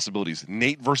couple of possibilities.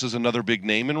 Nate versus another big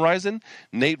name in Ryzen,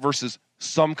 Nate versus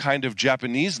some kind of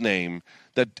Japanese name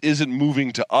that isn't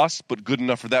moving to us but good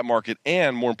enough for that market,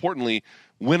 and more importantly,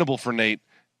 winnable for Nate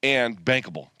and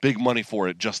bankable. Big money for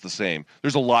it just the same.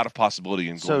 There's a lot of possibility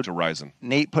in going to Ryzen.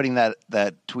 Nate putting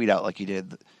that tweet out like he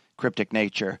did, cryptic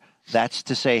nature, that's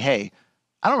to say, hey,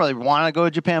 I don't really want to go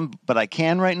to Japan, but I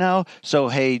can right now. So,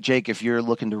 hey, Jake, if you're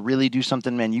looking to really do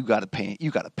something, man, you got to pay.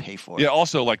 You got to pay for it. Yeah.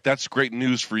 Also, like, that's great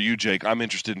news for you, Jake. I'm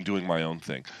interested in doing my own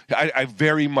thing. I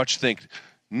very much think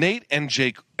Nate and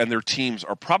Jake and their teams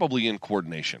are probably in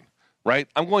coordination, right?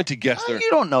 I'm going to guess you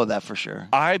don't know that for sure.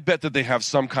 I bet that they have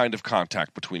some kind of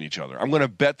contact between each other. I'm going to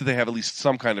bet that they have at least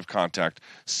some kind of contact,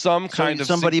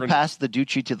 Somebody passed the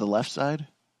Ducci to the left side.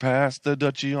 Pass the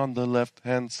Dutchie on the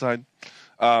left-hand side.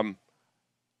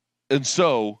 And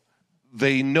so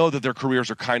they know that their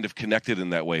careers are kind of connected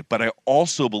in that way. But I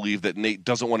also believe that Nate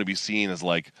doesn't want to be seen as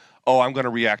like, oh, I'm going to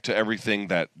react to everything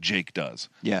that Jake does.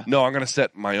 Yeah. No, I'm going to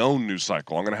set my own news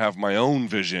cycle. I'm going to have my own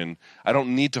vision. I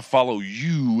don't need to follow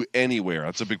you anywhere.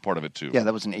 That's a big part of it, too. Yeah,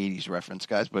 that was an 80s reference,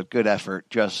 guys, but good effort,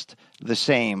 just the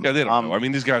same. Yeah, they don't know. I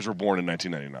mean, these guys were born in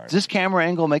 1999. Does this camera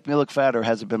angle make me look fat, or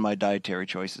has it been my dietary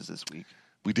choices this week?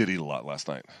 We did eat a lot last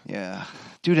night. Yeah.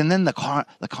 Dude, and then the carne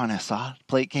asada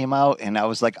plate came out, and I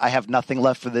was like, I have nothing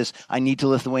left for this. I need to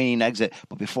Lithuanian exit.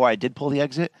 But before I did pull the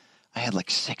exit, I had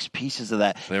like 6 pieces of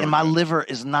that. And my liver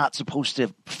is not supposed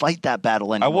to fight that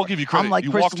battle anymore. I will give you credit. I'm like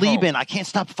Chris Lieben. I can't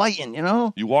stop fighting, you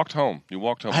know? You walked home.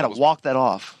 I had to walk that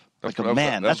off like a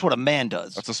man. That's what a man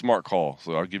does. That's a smart call.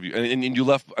 So I'll give you. And you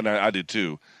left, and I did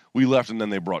too. We left, and then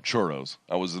they brought churros.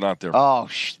 I was not there. Oh,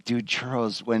 dude,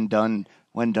 churros when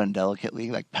done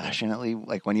delicately, like passionately,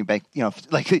 like when you bake, you know,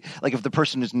 like if the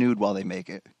person is nude while they make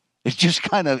it. It's just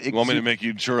kind of. You want me to make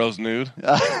you churros nude?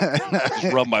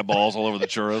 Just rub my balls all over the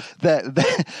churros.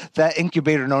 That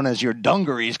incubator known as your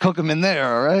dungarees, cook them in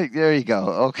there. All right, there you go.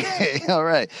 Okay, all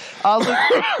right. Look,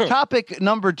 topic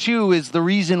number 2 is the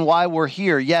reason why we're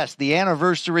here. Yes, the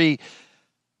anniversary.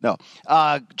 No.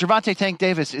 Gervonta Tank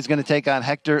Davis is going to take on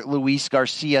Hector Luis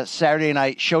Garcia Saturday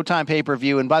night Showtime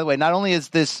pay-per-view. And by the way, not only is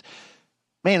this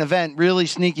main event really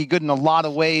sneaky good in a lot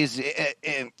of ways,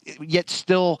 yet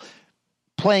still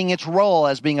playing its role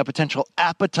as being a potential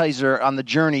appetizer on the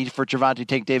journey for Gervonta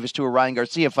Tank Davis to a Ryan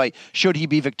Garcia fight, should he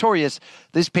be victorious.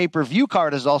 This pay-per-view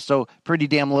card is also pretty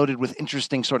damn loaded with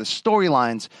interesting sort of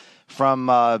storylines, from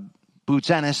Boots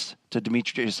Ennis to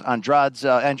Demetrius Andrade's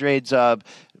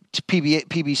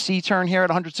PBC turn here at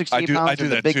 168 pounds. I do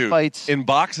that big too. Fights. In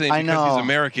boxing, because he's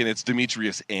American, it's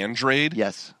Demetrius Andrade.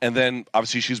 Yes. And then,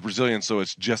 obviously, she's Brazilian, so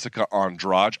it's Jessica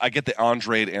Andrade. I get the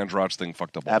Andrade thing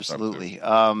fucked up all Absolutely. The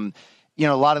time, you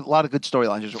know, a lot of good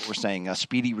storylines is what we're saying.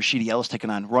 Speedy Rashidi Ellis taking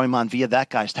on Roy Monvilla. That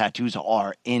guy's tattoos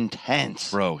are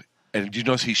intense. Bro. And did you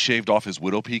notice he shaved off his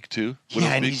widow peak, too?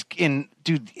 And he's in...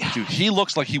 Dude, he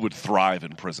looks like he would thrive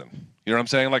in prison. You know what I'm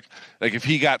saying? Like if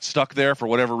he got stuck there for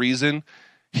whatever reason,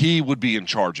 he would be in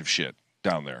charge of shit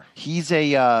down there. He's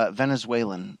a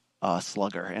Venezuelan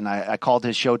slugger, and I called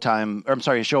his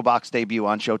Showbox debut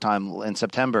on Showtime in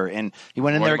September, and he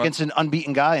went in there against an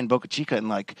unbeaten guy in Boca Chica and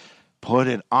like put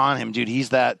it on him, dude. He's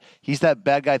that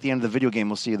bad guy at the end of the video game.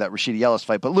 We'll see that Rashidi Ellis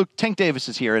fight. But Luke, Tank Davis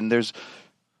is here, and there's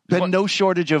been no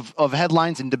shortage of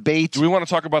headlines and debates. Do we want to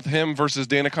talk about him versus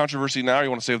Dana controversy now, or you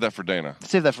want to save that for Dana?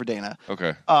 Save that for Dana.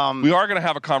 Okay. We are going to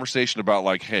have a conversation about,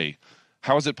 like, hey,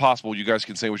 how is it possible you guys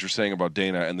can say what you're saying about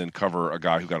Dana and then cover a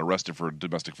guy who got arrested for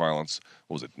domestic violence?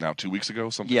 What was it, now 2 weeks ago?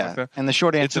 Something like that? And the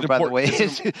short answer, by the way,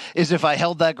 is if I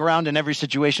held that ground in every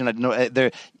situation, I'd know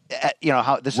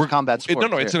how this is combat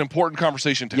sport. It's an important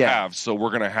conversation to have, so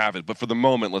we're going to have it. But for the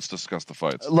moment, let's discuss the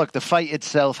fights. Look, the fight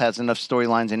itself has enough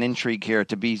storylines and intrigue here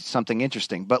to be something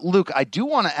interesting. But Luke, I do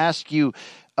want to ask you,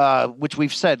 which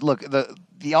we've said, look, the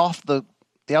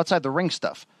outside the ring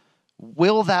stuff.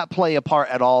 Will that play a part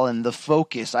at all in the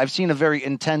focus? I've seen a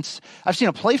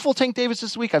playful Tank Davis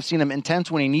this week. I've seen him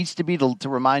intense when he needs to be to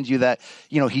remind you that,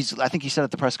 you know, I think he said at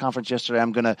the press conference yesterday,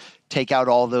 I'm going to take out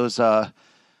all those, it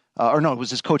was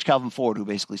his coach Calvin Ford who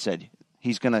basically said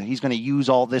he's going to use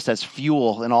all this as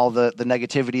fuel and all the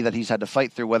negativity that he's had to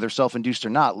fight through, whether self-induced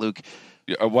or not, Luke.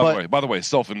 Yeah, by the way,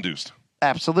 self-induced.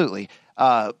 Absolutely.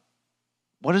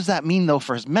 What does that mean, though,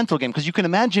 for his mental game? Because you can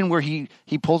imagine where he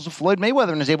pulls a Floyd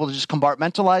Mayweather and is able to just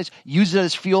compartmentalize, use it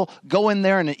as fuel, go in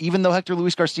there, and even though Hector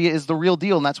Luis Garcia is the real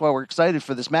deal, and that's why we're excited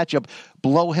for this matchup,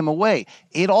 blow him away.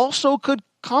 It also could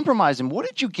compromise him. What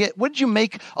did you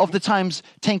make of the times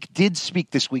Tank did speak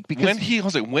this week? Because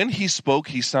when he spoke,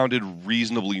 he sounded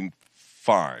reasonably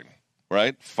fine.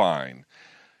 right? Fine.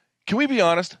 Can we be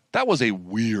honest? That was a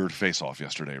weird face-off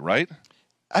yesterday, right?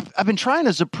 I've been trying to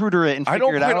Zapruder it and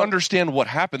figure it out. I don't quite understand what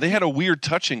happened. They had a weird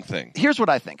touching thing. Here's what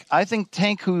I think. I think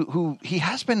Tank, who he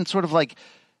has been sort of like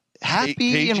happy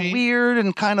Cagey and weird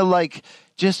and kind of like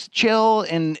just chill,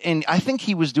 and I think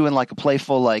he was doing like a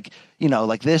playful like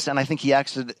this, and I think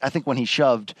when he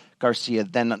shoved Garcia,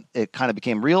 then it kind of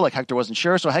became real. Like Hector wasn't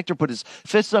sure, so Hector put his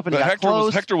fists up and he got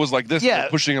close. Hector was like this,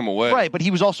 pushing him away. Right, but he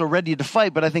was also ready to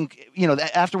fight. But I think,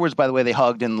 afterwards, by the way, they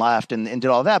hugged and laughed and did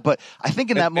all that. But I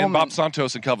think in that moment... And Bob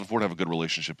Santos and Calvin Ford have a good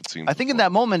relationship, it seems. I think in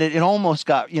that moment, it almost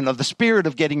got, the spirit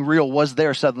of getting real was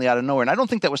there suddenly out of nowhere. And I don't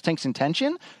think that was Tank's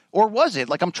intention, or was it?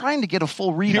 Like, I'm trying to get a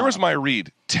full read Here's my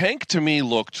read. Tank, to me,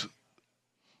 looked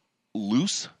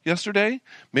loose yesterday.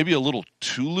 Maybe a little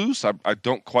too loose. I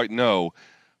don't quite know.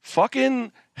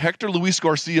 Fucking Hector Luis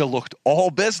Garcia looked all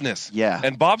business. Yeah.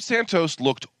 And Bob Santos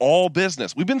looked all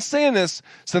business. We've been saying this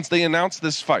since they announced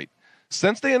this fight.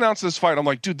 I'm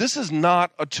like, dude, this is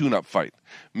not a tune-up fight.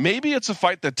 Maybe it's a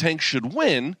fight that Tank should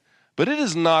win, but it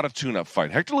is not a tune-up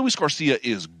fight. Hector Luis Garcia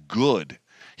is good.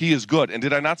 He is good. And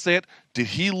did I not say it? Did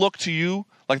he look to you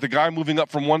like the guy moving up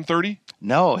from 130?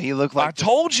 No, he looked like... I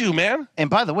told you, man. And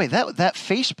by the way, that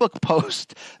Facebook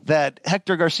post that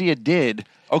Hector Garcia did...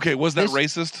 Okay, was that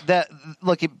racist?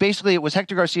 It was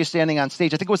Hector Garcia standing on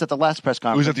stage. I think it was at the last press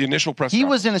conference. It was at the initial press conference. He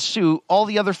was in a suit. All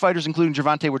the other fighters, including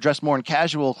Gervonta, were dressed more in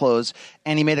casual clothes.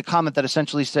 And he made a comment that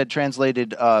essentially said,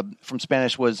 translated from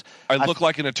Spanish, was... I look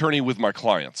like an attorney with my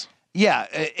clients. Yeah,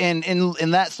 and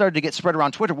that started to get spread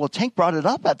around Twitter. Well, Tank brought it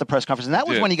up at the press conference, and that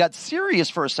was when he got serious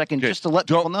for a second, just to let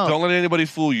people know. Don't let anybody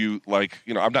fool you.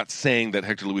 I'm not saying that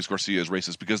Hector Luis Garcia is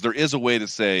racist, because there is a way to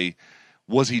say,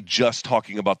 was he just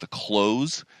talking about the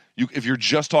clothes? If you're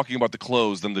just talking about the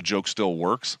clothes, then the joke still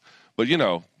works. But,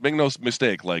 make no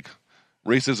mistake,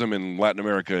 racism in Latin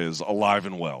America is alive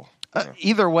and well.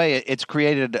 Either way, it's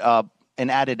created an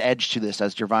added edge to this,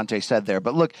 as Gervonta said there.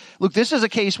 But look, this is a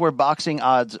case where boxing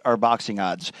odds are boxing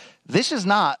odds. This is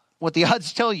not what the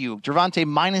odds tell you. Gervonta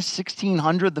minus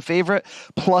 1,600, the favorite,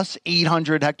 plus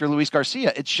 800 Hector Luis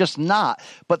Garcia. It's just not.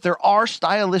 But there are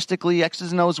stylistically,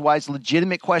 X's and O's wise,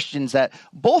 legitimate questions that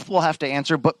both will have to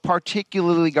answer, but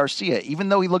particularly Garcia, even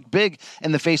though he looked big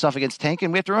in the face-off against Tank.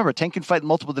 And we have to remember, Tank can fight in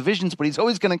multiple divisions, but he's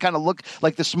always going to kind of look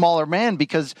like the smaller man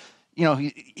because...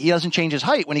 he doesn't change his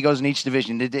height when he goes in each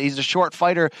division. He's a short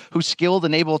fighter who's skilled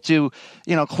and able to,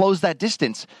 close that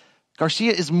distance.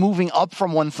 Garcia is moving up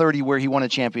from 130, where he won a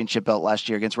championship belt last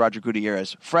year against Roger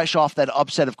Gutierrez, fresh off that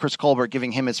upset of Chris Colbert,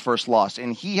 giving him his first loss.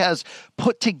 And he has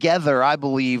put together, I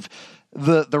believe,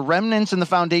 the remnants and the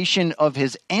foundation of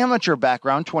his amateur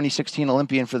background, 2016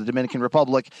 Olympian for the Dominican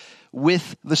Republic,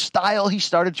 with the style he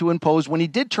started to impose when he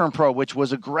did turn pro, which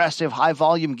was aggressive, high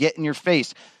volume, get in your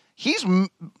face. He's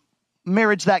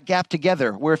marriage that gap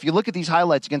together, where if you look at these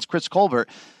highlights against Chris Colbert,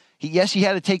 he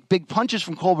had to take big punches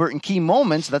from Colbert in key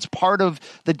moments. That's part of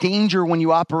the danger when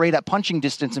you operate at punching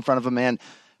distance in front of a man.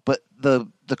 But the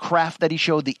craft that he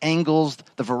showed, the angles,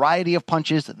 the variety of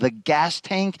punches, the gas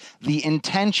tank, the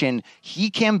intention, he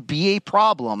can be a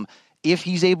problem if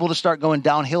he's able to start going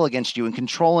downhill against you and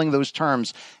controlling those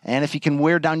terms. And if he can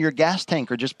wear down your gas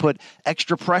tank or just put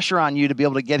extra pressure on you to be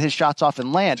able to get his shots off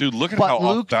and land. Dude, look at how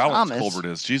off-balance Colbert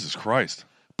is. Jesus Christ.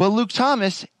 But Luke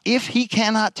Thomas, if he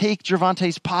cannot take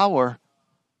Gervonta's power,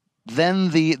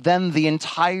 then the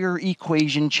entire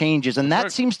equation changes. And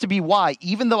that seems to be why,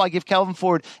 even though I give Calvin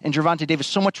Ford and Gervonta Davis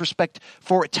so much respect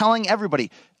for telling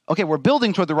everybody, okay, we're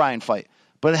building toward the Ryan fight,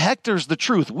 but Hector's the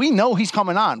truth. We know he's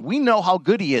coming on. We know how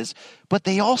good he is. But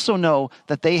they also know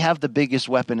that they have the biggest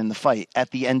weapon in the fight at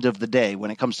the end of the day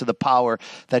when it comes to the power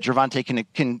that Gervonta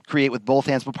can create with both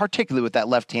hands, but particularly with that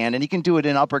left hand. And he can do it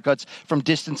in uppercuts from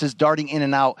distances, darting in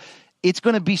and out. It's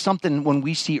going to be something when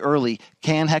we see early.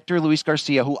 Can Hector Luis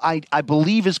Garcia, who I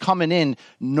believe is coming in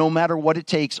no matter what it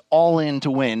takes, all in to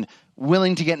win,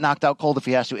 willing to get knocked out cold if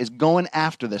he has to, is going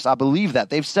after this. I believe that.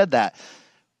 They've said that.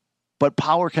 But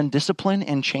power can discipline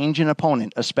and change an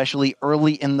opponent, especially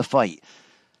early in the fight.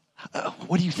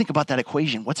 What do you think about that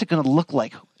equation? What's it going to look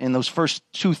like in those first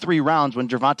 2-3 rounds when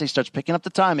Gervonta starts picking up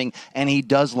the timing and he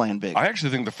does land big? I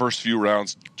actually think the first few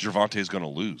rounds, Gervonta is going to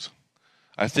lose.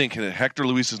 I think that Hector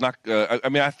Luis is not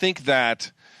I think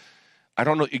that, I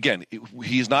don't know, again,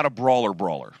 he's not a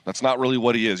brawler. That's not really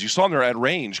what he is. You saw him there at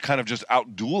range kind of just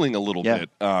out-dueling a little bit,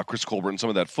 Chris Colbert, and some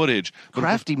of that footage.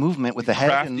 Crafty movement with the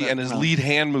head. And his lead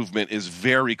hand movement is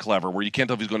very clever, where you can't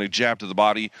tell if he's going to jab to the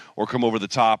body or come over the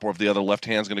top, or if the other left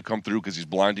hand's going to come through because he's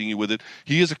blinding you with it.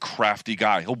 He is a crafty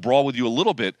guy. He'll brawl with you a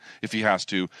little bit if he has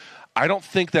to. I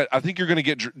think you're going to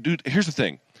get – dude, here's the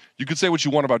thing. you could say what you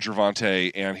want about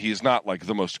Gervonta, and he is not like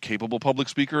the most capable public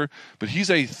speaker, but he's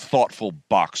a thoughtful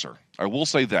boxer. I will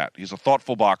say that. He's a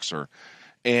thoughtful boxer.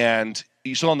 And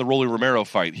you saw in the Rolly Romero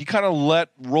fight, he kind of let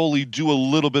Rolly do a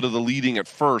little bit of the leading at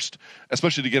first,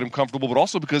 especially to get him comfortable, but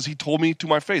also because he told me to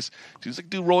my face. He was like,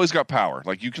 dude, Rolly's got power.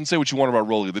 Like, you can say what you want about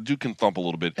Rolly. The dude can thump a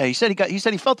little bit. Yeah, he said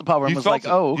he felt the power and was like,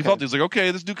 oh, okay. He was like,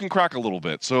 okay, this dude can crack a little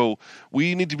bit. So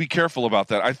we need to be careful about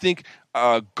that. I think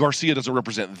Garcia doesn't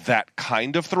represent that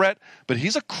kind of threat, but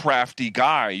he's a crafty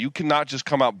guy. You cannot just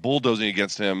come out bulldozing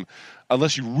against him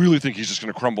unless you really think he's just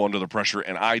going to crumble under the pressure,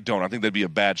 and I don't. I think that'd be a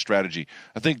bad strategy.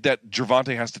 I think that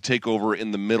Gervonta has to take over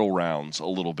in the middle rounds a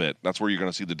little bit. That's where you're going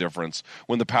to see the difference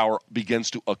when the power begins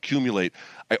to accumulate.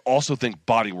 I also think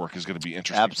body work is going to be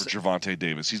interesting for Gervonta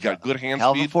Davis. He's got good hand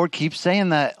Calvin speed. Ford keeps saying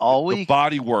that all week. The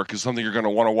body work is something you're going to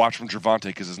want to watch from Gervonta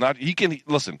because it's not.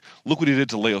 Listen. Look what he did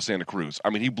to Leo Santa Cruz.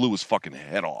 I mean, he blew his fucking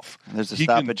head off. There's a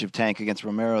stoppage of Tank against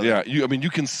Romero. Yeah, you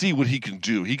can see what he can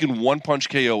do. He can one punch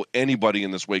KO anybody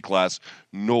in this weight class,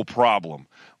 no problem.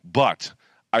 But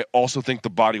I also think the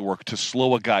body work to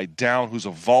slow a guy down who's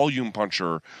a volume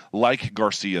puncher like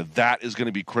Garcia, that is going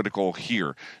to be critical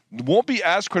here. It won't be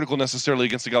as critical necessarily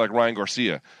against a guy like Ryan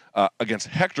Garcia. Against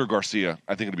Hector Garcia,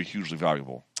 I think it'll be hugely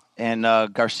valuable. And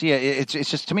Garcia, it's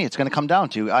just, to me, it's going to come down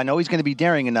to, I know he's going to be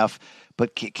daring enough,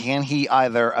 but can he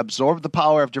either absorb the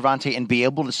power of Gervonta and be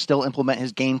able to still implement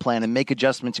his game plan and make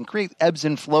adjustments and create ebbs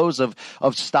and flows of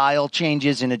style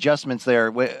changes and adjustments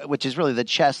there, which is really the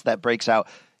chess that breaks out.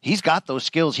 He's got those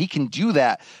skills. He can do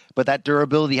that, but that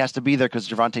durability has to be there because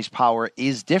Gervonta's power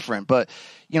is different. But,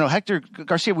 Hector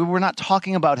Garcia, we were not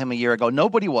talking about him a year ago.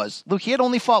 Nobody was. Look, he had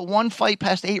only fought one fight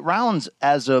past 8 rounds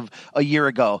as of a year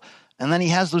ago. And then he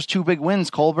has those 2 big wins,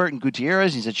 Colbert and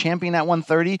Gutierrez. He's a champion at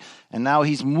 130. And now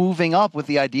he's moving up with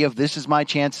the idea of this is my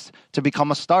chance to become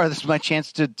a star. This is my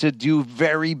chance to do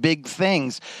very big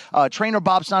things. Trainer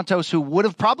Bob Santos, who would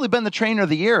have probably been the trainer of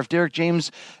the year if Derek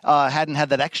James hadn't had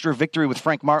that extra victory with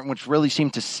Frank Martin, which really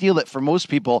seemed to seal it for most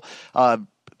people.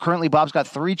 Currently, Bob's got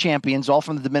 3 champions, all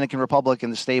from the Dominican Republic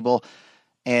in the stable.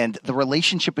 And the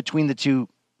relationship between the two,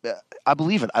 I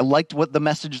believe it. I liked what the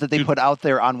message that they put out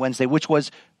there on Wednesday, which was,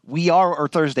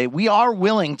 Thursday, we are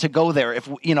willing to go there if,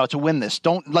 to win this.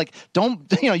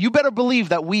 You better believe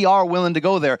that we are willing to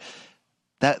go there.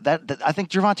 That I think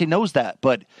Gervonta knows that,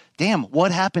 but damn,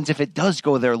 what happens if it does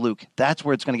go there, Luke? That's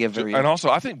where it's going to get very. And also,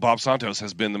 I think Bob Santos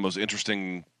has been the most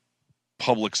interesting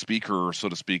public speaker, so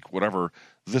to speak, whatever,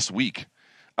 this week.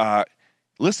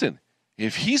 Listen,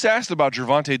 if he's asked about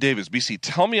Gervonta Davis, BC,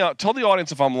 tell the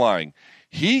audience if I'm lying.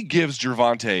 He gives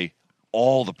Gervonta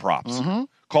all the props. Mm-hmm.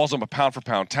 Calls him a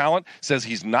pound-for-pound talent, says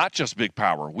he's not just big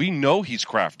power. We know he's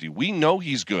crafty. We know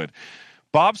he's good.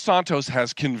 Bob Santos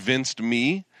has convinced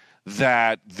me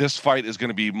that this fight is going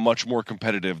to be much more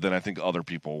competitive than I think other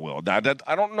people will. I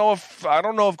don't know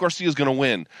if Garcia is going to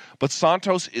win, but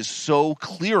Santos is so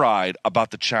clear-eyed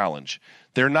about the challenge.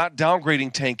 They're not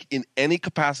downgrading Tank in any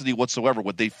capacity whatsoever.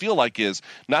 What they feel like is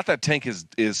not that Tank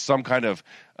is some kind of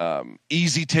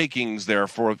easy takings there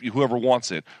for whoever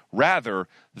wants it. Rather,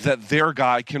 that their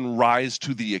guy can rise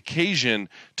to the occasion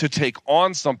to take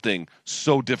on something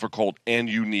so difficult and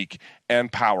unique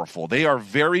and powerful. They are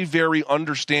very, very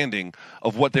understanding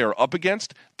of what they are up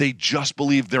against. They just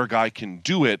believe their guy can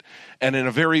do it. And in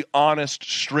a very honest,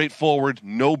 straightforward,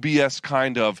 no BS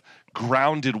kind of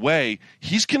grounded way,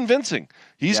 he's convincing.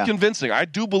 He's convincing. I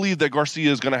do believe that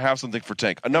Garcia is going to have something for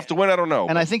Tank. Enough to win, I don't know.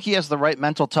 And I think he has the right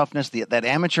mental toughness, that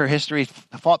amateur history,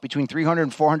 fought between 300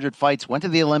 and 400 fights, went to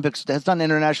the Olympics, has done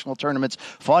international tournaments,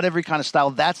 fought every kind of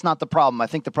style. That's not the problem. I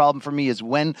think the problem for me is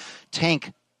when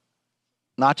Tank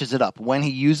notches it up, when he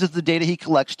uses the data he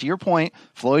collects. To your point,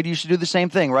 Floyd used to do the same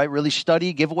thing, right? Really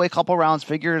study, give away a couple rounds,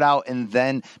 figure it out, and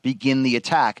then begin the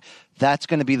attack. That's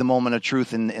going to be the moment of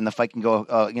truth, and the fight can go,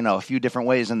 a few different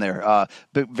ways in there.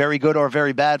 But very good or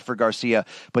very bad for Garcia.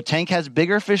 But Tank has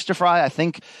bigger fish to fry. I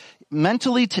think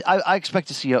mentally, I expect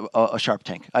to see a sharp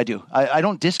Tank. I do. I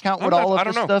don't discount what all of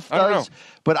this stuff does,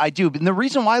 but I do. And the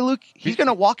reason why, Luke, he's going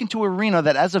to walk into an arena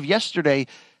that, as of yesterday,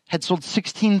 had sold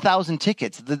 16,000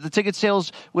 tickets. The ticket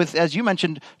sales with, as you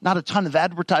mentioned, not a ton of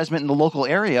advertisement in the local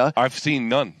area. I've seen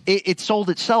none. It sold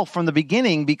itself from the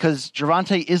beginning because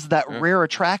Gervonta is that rare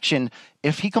attraction.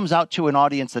 If he comes out to an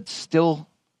audience that still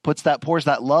pours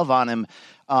that love on him,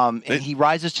 and he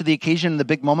rises to the occasion in the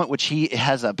big moment, which he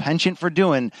has a penchant for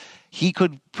doing, he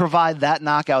could provide that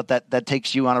knockout that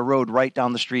takes you on a road right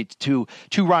down the street to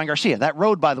Ryan Garcia. That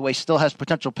road, by the way, still has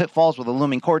potential pitfalls with a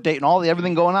looming court date and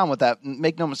everything going on with that.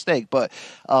 Make no mistake. But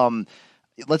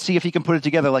let's see if he can put it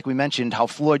together like we mentioned, how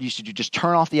Floyd used to do. Just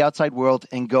turn off the outside world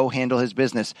and go handle his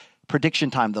business.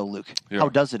 Prediction time, though, Luke. Yeah. How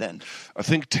does it end? I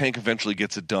think Tank eventually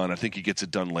gets it done. I think he gets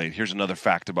it done late. Here's another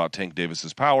fact about Tank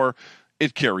Davis's power.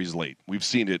 It carries late. We've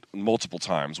seen it multiple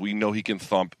times. We know he can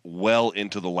thump well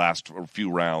into the last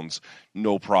few rounds,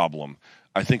 no problem.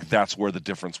 I think that's where the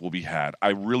difference will be had. I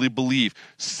really believe,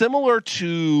 similar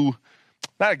to,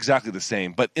 not exactly the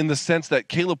same, but in the sense that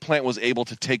Caleb Plant was able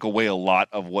to take away a lot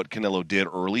of what Canelo did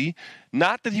early.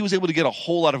 Not that he was able to get a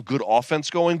whole lot of good offense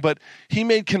going, but he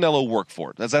made Canelo work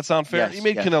for it. Does that sound fair? Yes, he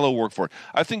made Canelo work for it.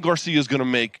 I think Garcia is going to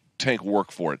make Tank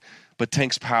work for it. But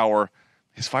Tank's power,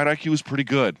 his fight IQ is pretty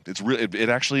good. It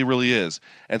actually really is.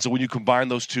 And so when you combine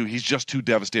those two, he's just too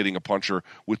devastating a puncher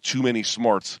with too many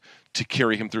smarts to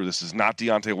carry him through. This is not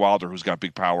Deontay Wilder, who's got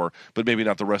big power, but maybe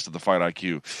not the rest of the fight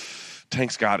IQ.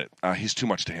 Tank's got it. He's too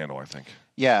much to handle, I think.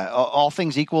 Yeah, all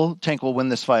things equal, Tank will win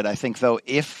this fight. I think, though,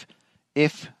 if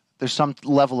there's some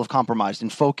level of compromise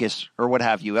and focus or what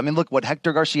have you. I mean, look, what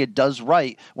Hector Garcia does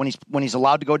right when he's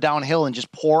allowed to go downhill and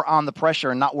just pour on the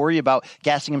pressure and not worry about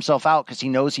gassing himself out because he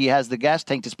knows he has the gas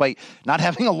tank despite not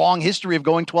having a long history of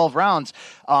going 12 rounds.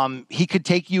 He could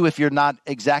take you if you're not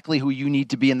exactly who you need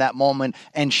to be in that moment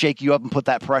and shake you up and put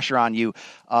that pressure on you.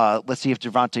 Let's see if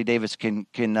Gervonta Davis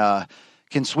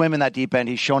can swim in that deep end.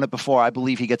 He's shown it before. I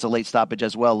believe he gets a late stoppage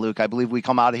as well, Luke. I believe we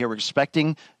come out of here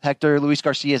respecting Hector Luis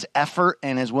Garcia's effort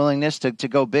and his willingness to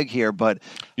go big here. But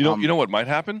you know what might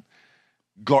happen?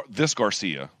 This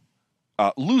Garcia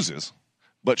loses,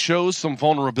 but shows some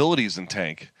vulnerabilities in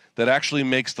Tank that actually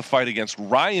makes the fight against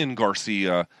Ryan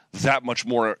Garcia that much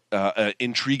more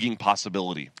intriguing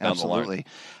possibility down Absolutely.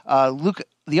 the line. Luke,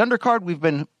 the undercard, we've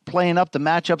been playing up the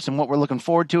matchups and what we're looking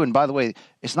forward to. And by the way,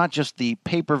 it's not just the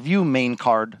pay-per-view main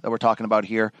card that we're talking about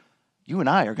here. You and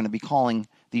I are going to be calling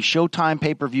the Showtime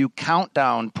pay-per-view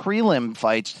countdown prelim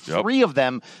fights. Yep. 3 of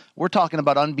them. We're talking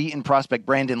about unbeaten prospect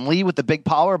Brandon Lee with the big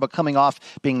power, but coming off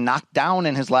being knocked down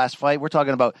in his last fight. We're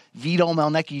talking about Vito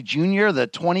Melnecki Jr., the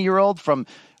 20-year-old from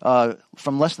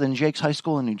less than Jake's high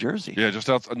school in New Jersey. Yeah, just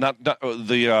outside, not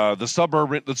the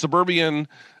suburban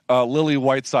Lily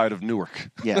Whiteside of Newark.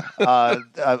 Yeah.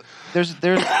 There's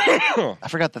I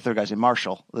forgot the third guy's name.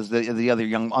 Marshall was the other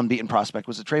young unbeaten prospect.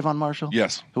 Was it Trayvon Marshall?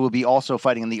 Yes. Who will be also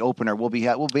fighting in the opener. We'll be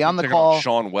on the call.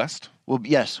 Sean West. We'll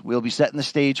be setting the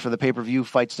stage for the pay-per-view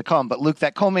fights to come. But Luke,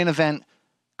 that co-main event,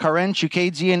 Karen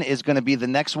Chukadjian is going to be the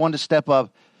next one to step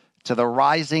up to the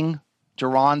rising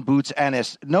Jaron Boots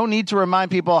Ennis. No need to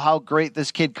remind people how great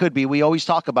this kid could be. We always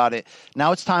talk about it.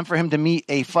 Now it's time for him to meet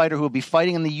a fighter who will be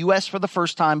fighting in the U.S. for the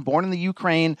first time, born in the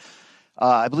Ukraine.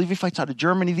 I believe he fights out of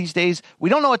Germany these days. We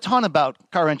don't know a ton about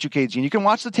Karen Chukadjian. You can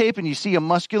watch the tape and you see a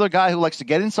muscular guy who likes to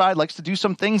get inside, likes to do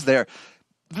some things there.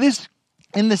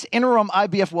 In this interim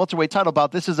IBF welterweight title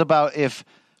bout, this is about if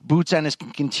Boots Ennis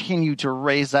can continue to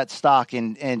raise that stock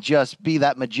and just be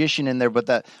that magician in there, but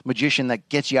that magician that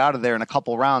gets you out of there in a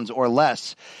couple rounds or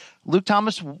less. Luke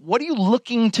Thomas, what are you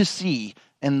looking to see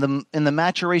in the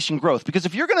maturation growth? Because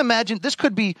if you're going to imagine, this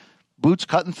could be Boots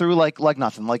cutting through like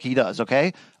nothing, like he does,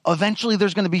 okay? Eventually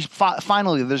there's going to be,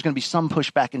 finally, there's going to be some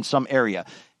pushback in some area.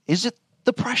 Is it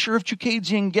the pressure of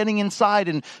Chukadjian getting inside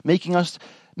and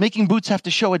making Boots have to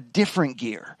show a different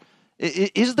gear?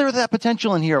 Is there that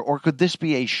potential in here, or could this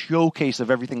be a showcase of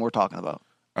everything we're talking about?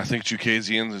 I think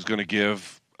Chukadjian is going to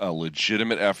give a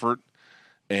legitimate effort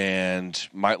and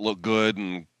might look good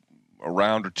in a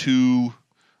round or two,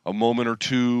 a moment or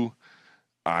two.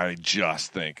 I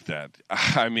just think that,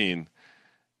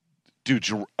 dude,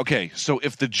 okay, so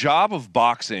if the job of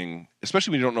boxing,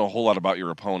 especially when you don't know a whole lot about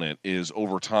your opponent, is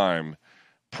over time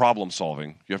problem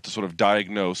solving, you have to sort of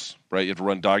diagnose, right? You have to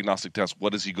run diagnostic tests.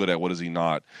 What is he good at? What is he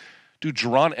not? Dude,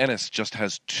 Jaron Ennis just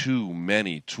has too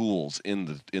many tools in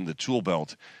the tool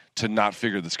belt to not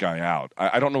figure this guy out.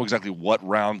 I don't know exactly what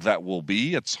round that will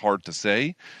be. It's hard to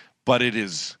say, but he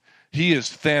is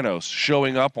Thanos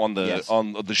showing up on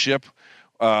the ship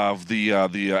of the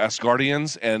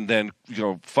Asgardians and then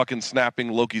fucking snapping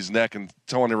Loki's neck and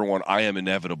telling everyone I am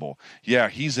inevitable. Yeah,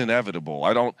 he's inevitable.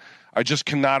 I just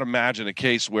cannot imagine a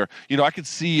case where I could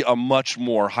see a much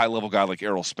more high level guy like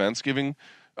Errol Spence giving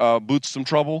Boots some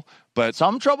trouble, but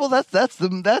some trouble.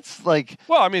 That's like,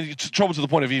 well, I mean, it's trouble to the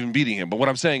point of even beating him. But what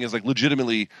I'm saying is like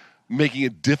legitimately making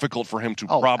it difficult for him to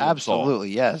problem solve.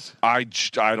 Absolutely, yes. I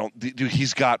don't, dude.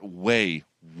 He's got way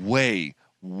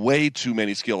too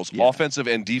many skills, offensive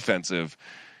and defensive.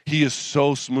 He is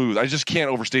so smooth. I just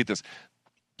can't overstate this.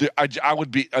 I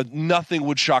would be nothing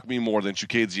would shock me more than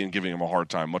Chukadjian giving him a hard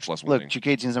time, much less winning. Look,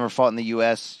 Chukadjian's never fought in the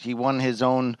U.S. He won his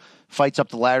own fights up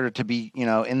the ladder to be,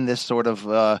 in this sort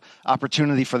of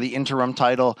opportunity for the interim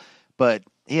title, but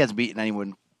he hasn't beaten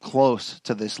anyone close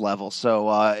to this level. So,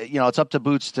 it's up to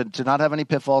Boots to not have any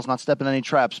pitfalls, not step in any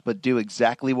traps, but do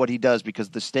exactly what he does because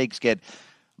the stakes get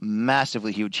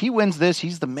massively huge. He wins this.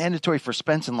 He's the mandatory for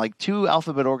Spence in like 2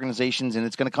 alphabet organizations, and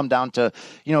it's going to come down to,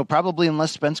 probably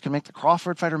unless Spence can make the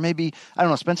Crawford fight, or maybe, I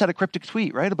don't know, Spence had a cryptic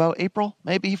tweet, right, about April.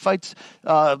 Maybe he fights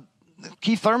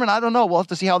Keith Thurman. I don't know. We'll have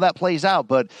to see how that plays out,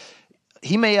 but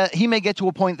he may get to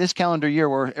a point this calendar year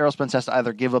where Errol Spence has to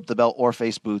either give up the belt or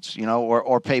face Boots,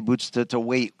 or pay Boots to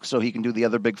wait so he can do the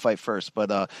other big fight first.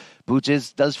 But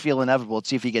Boots does feel inevitable. Let's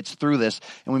see if he gets through this.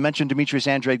 And we mentioned Demetrius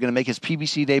Andrade going to make his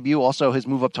PBC debut, also his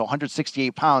move up to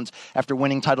 168 pounds after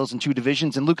winning titles in 2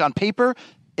 divisions. And Luke, on paper,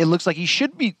 it looks like he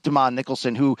should beat Damon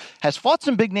Nicholson, who has fought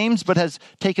some big names but has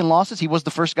taken losses. He was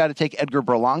the first guy to take Edgar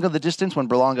Berlanga the distance when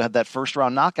Berlanga had that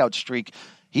first-round knockout streak.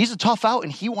 He's a tough out,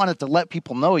 and he wanted to let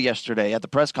people know yesterday at the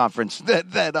press conference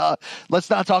that let's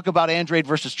not talk about Andrade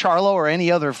versus Charlo or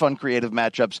any other fun, creative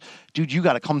matchups. Dude, you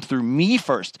got to come through me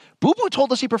first. Boo Boo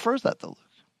told us he prefers that, though.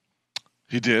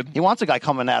 He did. He wants a guy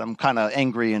coming at him kind of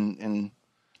angry and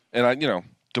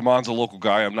Damon's a local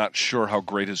guy. I'm not sure how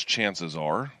great his chances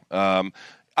are.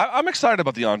 I'm excited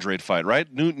about the Andrade fight, right?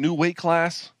 New weight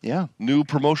class. Yeah. New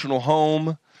promotional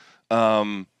home.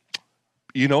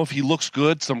 If he looks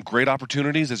good, some great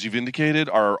opportunities, as you've indicated,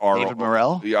 are David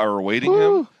Morrell are awaiting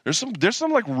him. There's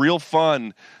some like real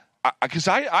fun, because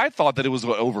I thought that it was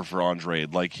over for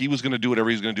Andrade. Like he was going to do whatever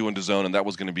he was going to do in DAZN, and that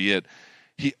was going to be it.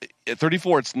 At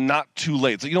 34, it's not too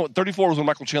late. So 34 was when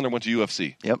Michael Chandler went to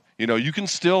UFC. Yep. You can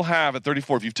still have at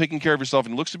 34 if you've taken care of yourself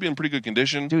and looks to be in pretty good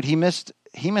condition. Dude, he missed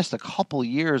a couple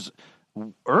years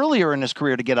earlier in his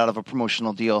career to get out of a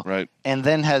promotional deal, right? And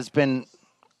then has been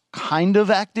kind of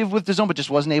active with DAZN, but just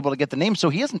wasn't able to get the name. So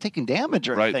he hasn't taken damage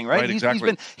or anything, right?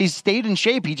 Exactly. He's stayed in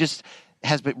shape. He just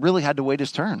has really had to wait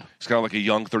his turn. He's kind of like a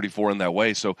young 34 in that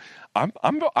way. So I'm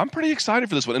pretty excited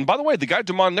for this one. And by the way, the guy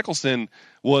Damon Nicholson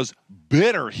was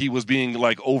bitter. He was being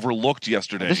like overlooked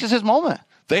yesterday. This is his moment.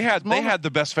 They had the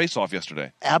best face-off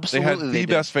yesterday. Absolutely, they had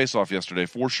the best face-off yesterday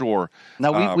for sure.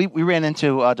 Now we ran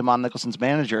into Damon Nicholson's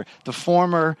manager, the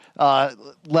former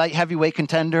light heavyweight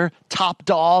contender, top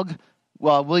dog.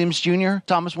 Thomas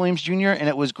Williams Jr., and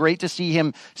it was great to see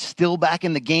him still back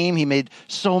in the game. He made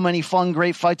so many fun,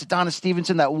 great fights. Adonis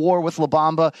Stevenson, that war with La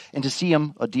Bamba, and to see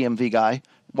him, a DMV guy,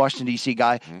 Washington, D.C.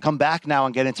 guy, come back now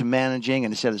and get into managing.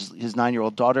 And he said his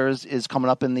 9-year-old daughter is coming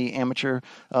up in the amateur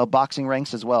boxing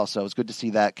ranks as well. So it's good to see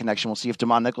that connection. We'll see if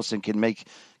Damon Nicholson can make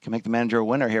the manager a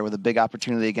winner here with a big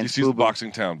opportunity against DC's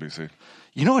boxing town, BC.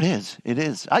 It is. It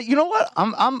is. You know what?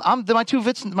 I'm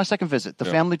my second visit. The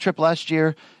family trip last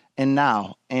year. And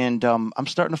now, I'm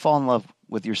starting to fall in love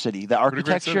with your city. The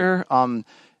architecture,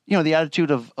 the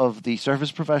attitude of the service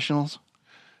professionals.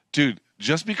 Dude,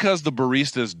 just because the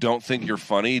baristas don't think you're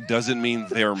funny doesn't mean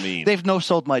they're mean. They've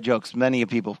no-sold my jokes. Many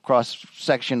people,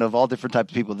 cross-section of all different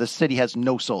types of people. This city has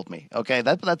no-sold me, okay?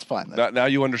 That's fine. Now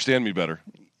you understand me better.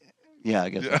 Yeah, I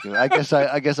guess I do.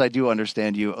 I guess I do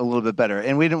understand you a little bit better.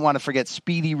 And we didn't want to forget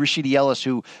Speedy Rashidi Ellis,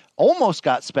 who almost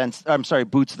got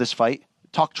Boots this fight.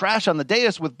 Talk trash on the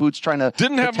dais with Boots trying to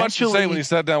didn't have much to say when he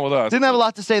sat down with us. Didn't have a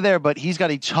lot to say there, but he's got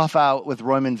a tough out with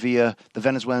Royman Villa, the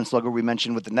Venezuelan slugger we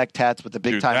mentioned with the neck tats, with the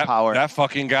big time power. That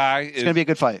fucking guy. It's gonna be a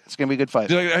good fight.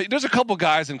 There's a couple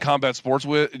guys in combat sports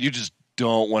with you just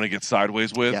don't want to get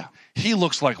sideways with. Yeah. He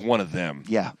looks like one of them.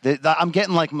 Yeah, I'm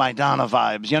getting like Maidana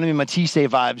vibes. You know what I mean? Matisse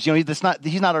vibes.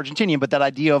 He's not Argentinian, but that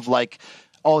idea of like,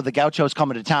 oh, the Gaucho's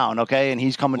coming to town, okay? And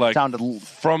he's coming to town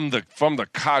from the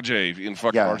Calle in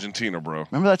fucking Argentina, bro.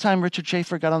 Remember that time Richard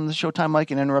Schaefer got on the Showtime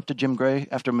mic and interrupted Jim Gray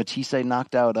after Matisse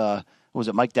knocked out,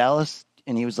 Mike Dallas?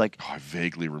 And he was like, I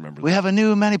vaguely remember we have a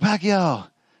new Manny Pacquiao,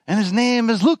 and his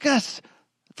name is Lucas,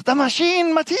 the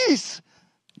Machine Matisse.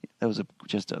 That was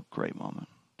just a great moment.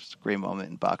 Just a great moment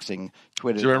in boxing.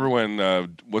 Twitter. Do you remember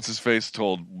when what's his face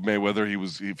told Mayweather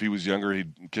if he was younger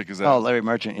he'd kick his ass? Oh, Larry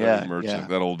Merchant, Larry Merchant,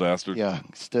 that old bastard. Yeah,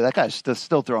 that guy's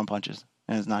still throwing punches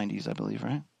in his 90s, I believe,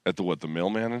 right? At the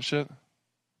mailman and shit.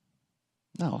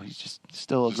 No, he's just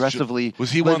still aggressively.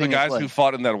 Was he one of the guys who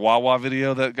fought in that Wawa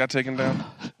video that got taken down?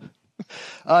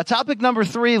 Topic number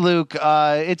 3, Luke.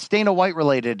 It's Dana White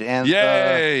related, and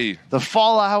yay! The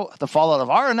fallout of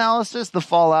our analysis, the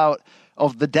fallout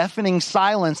of the deafening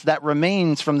silence that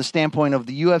remains from the standpoint of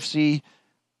the UFC,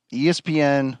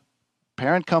 ESPN,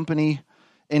 parent company,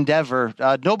 Endeavor.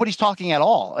 Nobody's talking at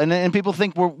all, and people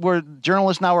think we're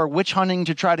journalists now are witch hunting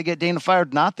to try to get Dana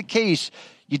fired. Not the case.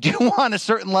 you do want a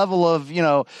certain level of,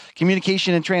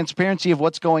 communication and transparency of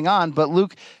what's going on. But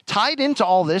Luke, tied into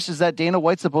all this is that Dana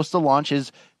White's supposed to launch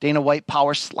his Dana White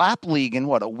Power Slap League in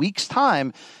a week's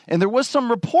time. And there was some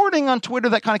reporting on Twitter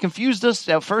that kind of confused us.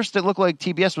 At first, it looked like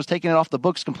TBS was taking it off the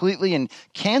books completely and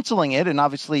canceling it. And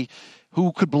obviously,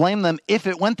 who could blame them if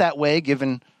it went that way,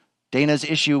 given Dana's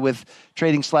issue with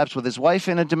trading slaps with his wife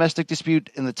in a domestic dispute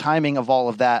and the timing of all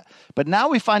of that. But now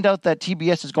we find out that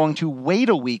TBS is going to wait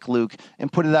a week, Luke,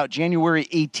 and put it out January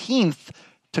 18th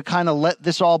to kind of let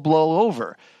this all blow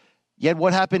over. Yet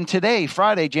what happened today,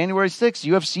 Friday, January 6th,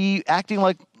 UFC acting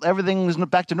like everything was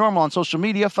back to normal on social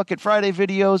media, Fuck It Friday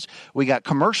videos. We got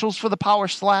commercials for the Power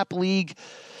Slap League.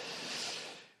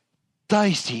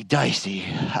 Dicey.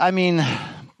 I mean,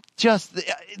 just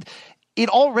it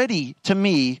already, to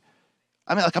me,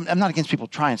 I mean, like, I'm not against people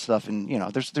trying stuff, and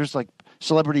there's like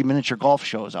celebrity miniature golf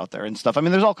shows out there and stuff. I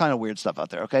mean, there's all kind of weird stuff out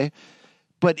there, okay?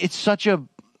 But it's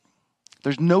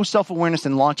there's no self-awareness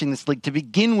in launching this league to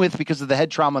begin with because of the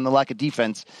head trauma and the lack of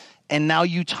defense, and now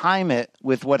you time it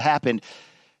with what happened.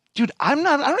 Dude, I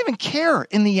don't even care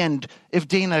in the end if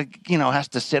Dana, has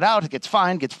to sit out, gets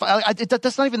fined.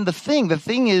 That's not even the thing. The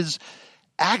thing is,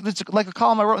 it's like a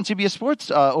column I wrote on CBS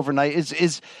Sports overnight,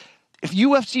 is if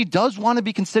UFC does want to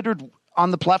be considered on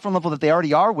the platform level that they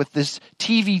already are with this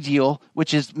TV deal,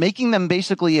 which is making them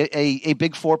basically a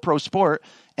Big Four pro sport,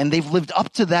 and they've lived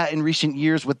up to that in recent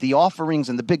years with the offerings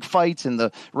and the big fights and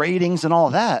the ratings and all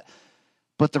of that.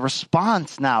 But the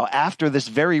response now after this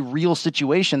very real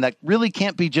situation that really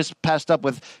can't be just passed up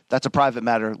with, that's a private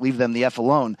matter, leave them the F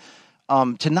alone,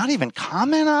 to not even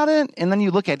comment on it. And then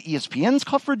you look at ESPN's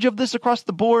coverage of this across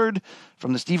the board,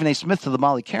 from the Stephen A. Smith to the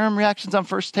Molly Karam reactions on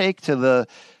First Take to the,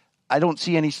 I don't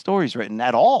see any stories written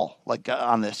at all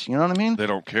on this. You know what I mean? They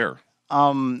don't care.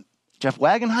 Jeff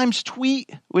Wagenheim's tweet,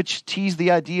 which teased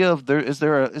the idea of is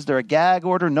there a gag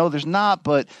order? No, there's not.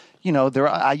 But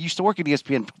I used to work at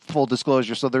ESPN, full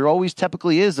disclosure, so there always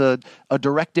typically is a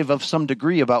directive of some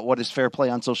degree about what is fair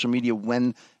play on social media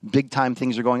when big time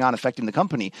things are going on affecting the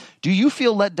company. Do you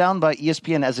feel let down by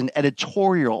ESPN as an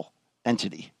editorial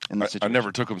entity in this situation? I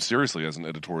never took them seriously as an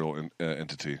editorial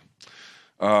entity.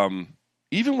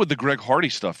 Even with the Greg Hardy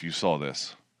stuff, you saw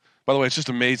this. By the way, it's just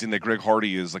amazing that Greg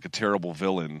Hardy is like a terrible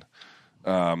villain.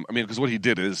 Because what he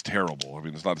did is terrible. I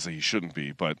mean, it's not to say he shouldn't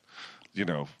be, but,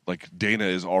 like Dana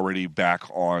is already back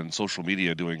on social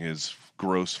media doing his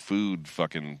gross food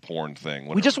fucking porn thing.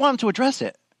 Whatever. We just want him to address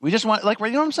it. We just want, you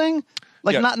know what I'm saying?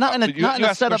 Like, yeah, not in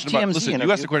a setup TMZ interview.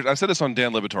 You asked the question. I said this on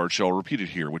Dan Le Batard's show. I'll repeat it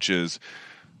here, which is,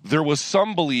 there was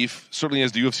some belief, certainly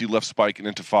as the UFC left Spike and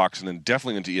into Fox and then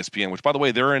definitely into ESPN, which, by the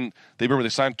way, they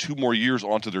signed 2 more years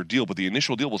onto their deal, but the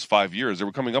initial deal was 5 years. They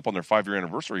were coming up on their 5-year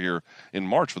anniversary here in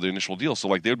March for the initial deal. So,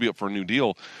 they would be up for a new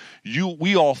deal.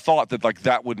 We all thought that,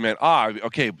 that would mean,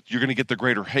 okay, you're going to get the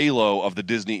greater halo of the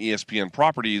Disney ESPN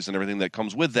properties and everything that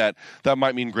comes with that. That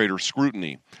might mean greater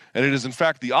scrutiny. And it is, in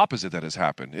fact, the opposite that has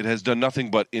happened. It has done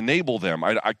nothing but enable them.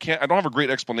 I don't have a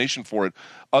great explanation for it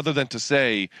other than to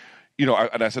say,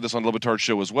 and I said this on Le Batard's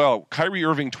show as well, Kyrie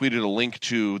Irving tweeted a link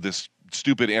to this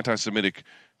stupid anti-Semitic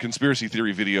conspiracy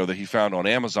theory video that he found on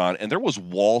Amazon, and there was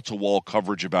wall-to-wall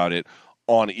coverage about it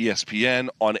on ESPN,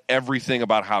 on everything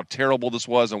about how terrible this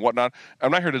was and whatnot.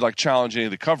 I'm not here to challenge any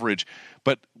of the coverage,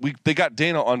 but they got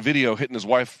Dana on video hitting his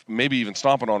wife, maybe even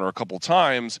stomping on her a couple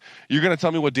times. You're going to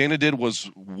tell me what Dana did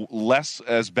was less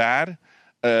as bad?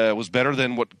 Was better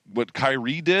than what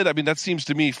Kyrie did? I mean, that seems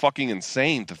to me fucking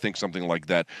insane to think something like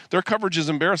that. Their coverage is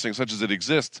embarrassing, such as it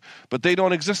exists, but they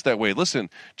don't exist that way. Listen,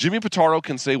 Jimmy Pitaro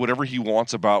can say whatever he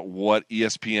wants about what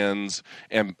ESPN's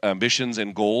ambitions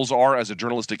and goals are as a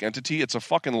journalistic entity. It's a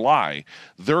fucking lie.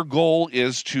 Their goal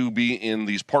is to be in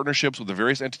these partnerships with the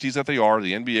various entities that they are,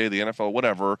 the NBA, the NFL,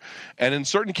 whatever, and in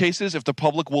certain cases, if the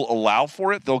public will allow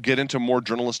for it, they'll get into more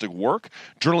journalistic work.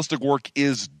 Journalistic work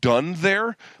is done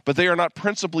there, but they are not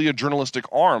principally a journalistic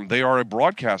arm. They are a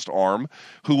broadcast arm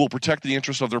who will protect the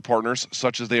interests of their partners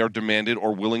such as they are demanded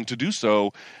or willing to do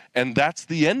so. And that's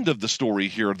the end of the story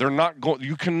here. They're not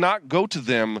you cannot go to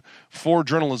them for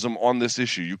journalism on this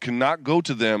issue. You cannot go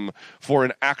to them for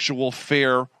an actual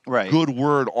fair, good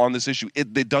word on this issue.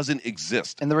 It doesn't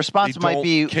exist. And the response might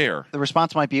be,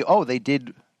 they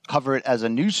did cover it as a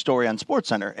news story on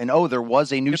SportsCenter. And there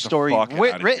was a news story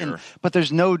written, but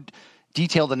there's no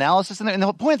detailed analysis in there. And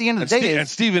the point at the end of the day is... And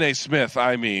Stephen A. Smith,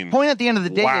 point at the end of the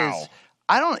day is...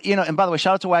 I don't... and by the way,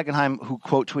 shout out to Wagenheim, who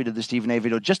quote tweeted the Stephen A.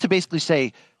 video, just to basically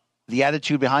say the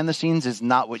attitude behind the scenes is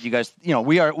not what you guys...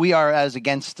 we are as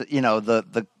against,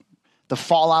 the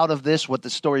fallout of this, what the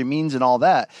story means and all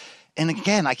that. And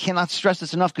again, I cannot stress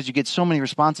this enough because you get so many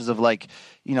responses of like,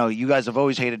 you guys have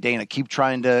always hated Dana. Keep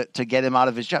trying to get him out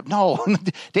of his job. No,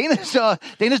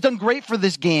 Dana's done great for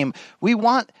this game. We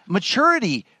want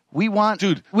maturity. We want,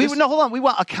 hold on. We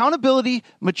want accountability,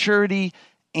 maturity,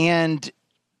 and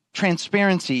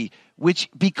transparency, which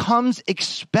becomes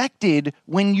expected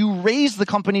when you raise the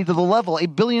company to the level,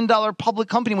 $1 billion public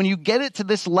company, when you get it to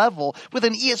this level with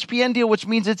an ESPN deal, which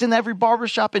means it's in every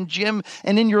barbershop and gym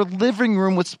and in your living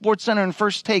room with SportsCenter and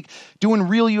First Take doing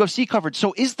real UFC coverage.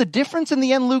 So is the difference in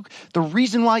the end, Luke, the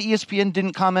reason why ESPN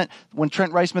didn't comment when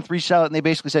Trent Reismith reached out and they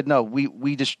basically said, no,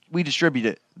 we distribute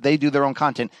it. They do their own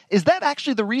content. Is that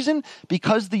actually the reason?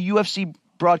 Because the UFC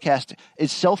broadcast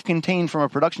is self-contained from a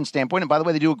production standpoint, and by the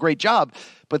way, they do a great job,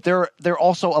 but they're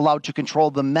also allowed to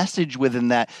control the message within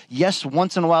that. Yes,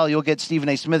 once in a while you'll get Stephen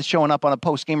A. Smith showing up on a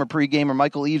post-game or pre-game or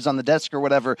Michael Eaves on the desk or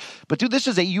whatever, but dude, this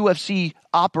is a UFC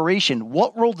operation.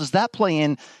 What role does that play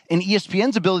in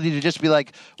ESPN's ability to just be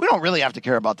like, we don't really have to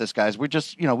care about this, guys. We're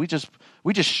just, we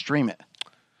just stream it.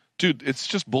 Dude, it's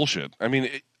just bullshit. I mean,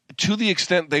 to the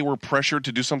extent they were pressured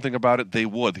to do something about it, they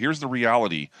would. Here's the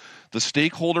reality. The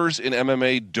stakeholders in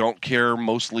MMA don't care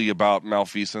mostly about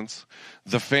malfeasance.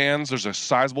 The fans, there's a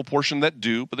sizable portion that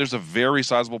do, but there's a very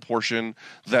sizable portion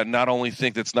that not only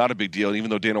think that's not a big deal, and even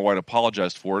though Dana White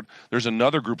apologized for it, there's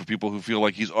another group of people who feel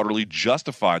like he's utterly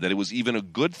justified, that it was even a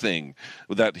good thing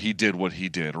that he did what he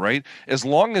did, right? As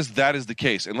long as that is the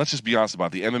case, and let's just be honest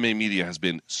about it, the MMA media has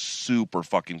been super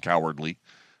fucking cowardly.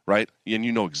 Right? And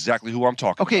you know exactly who I'm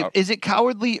talking about. Okay, is it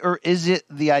cowardly or is it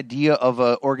the idea of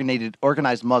a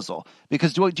organized muzzle?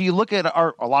 Because do you look at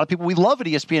a lot of people we love at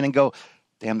ESPN and go,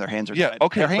 damn, their hands are tied.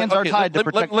 Okay, their hands are tied to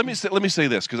protect. Let me say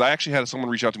this, because I actually had someone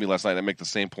reach out to me last night and make the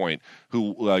same point,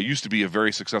 who used to be a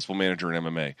very successful manager in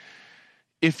MMA.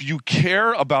 If you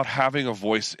care about having a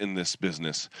voice in this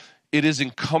business, it is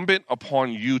incumbent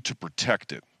upon you to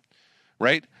protect it,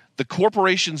 right? The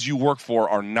corporations you work for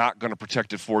are not going to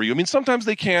protect it for you. I mean, sometimes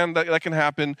they can. That can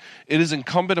happen. It is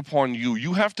incumbent upon you.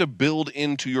 You have to build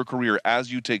into your career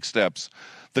as you take steps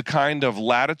the kind of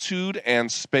latitude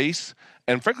and space,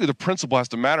 and frankly, the principle has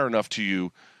to matter enough to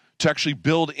you to actually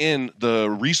build in the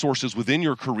resources within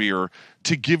your career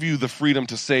to give you the freedom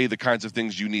to say the kinds of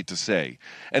things you need to say.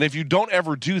 And if you don't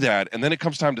ever do that, and then it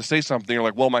comes time to say something, you're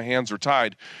like, well, my hands are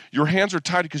tied. Your hands are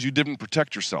tied because you didn't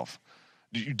protect yourself.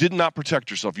 You did not protect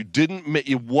yourself.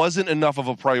 It wasn't enough of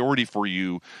a priority for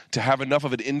you to have enough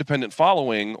of an independent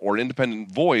following or an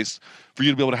independent voice for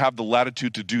you to be able to have the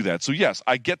latitude to do that. So yes,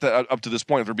 I get that up to this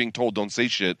point. If you're being told don't say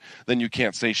shit, then you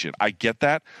can't say shit. I get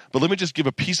that. But let me just give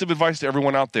a piece of advice to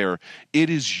everyone out there. It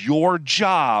is your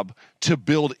job to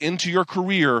build into your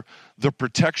career the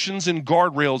protections and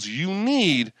guardrails you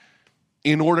need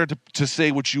in order to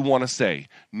say what you want to say.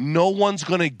 No one's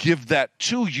going to give that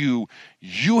to you.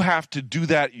 You have to do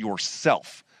that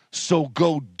yourself. So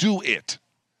go do it.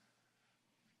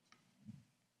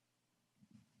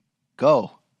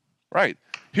 Go. Right.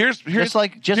 Here's just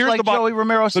like Joey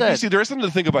Romero said. But you see, there is something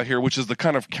to think about here, which is the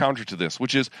kind of counter to this,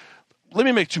 which is, let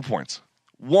me make 2 points.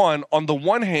 One, on the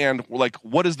one hand, like,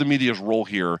 what is the media's role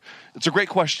here? It's a great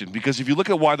question, because if you look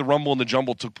at why the Rumble in the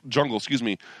Jungle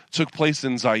took place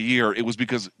in Zaire, it was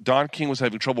because Don King was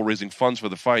having trouble raising funds for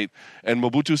the fight, and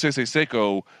Mobutu Sese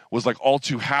Seko was like all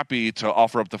too happy to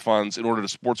offer up the funds in order to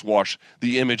sports wash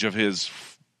the image of his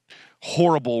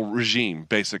horrible regime,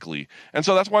 basically. And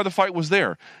so that's why the fight was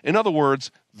there. In other words,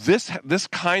 this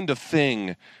kind of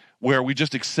thing where we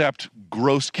just accept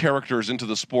gross characters into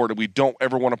the sport and we don't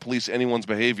ever want to police anyone's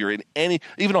behavior in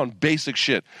even on basic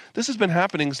shit. This has been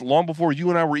happening long before you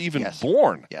and I were even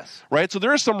born. Yes. Right? So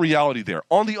there is some reality there.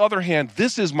 On the other hand,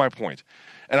 this is my point.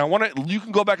 And you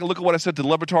can go back and look at what I said to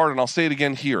Le Batard, and I'll say it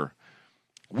again here.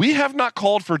 We have not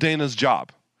called for Dana's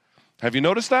job. Have you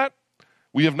noticed that?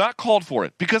 We have not called for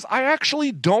it because I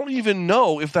actually don't even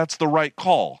know if that's the right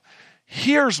call.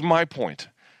 Here's my point.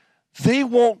 They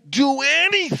won't do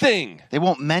anything. They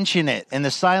won't mention it, and the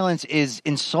silence is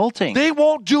insulting. They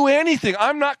won't do anything.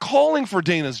 I'm not calling for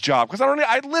Dana's job because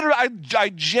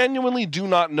I genuinely do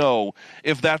not know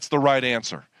if that's the right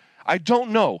answer. I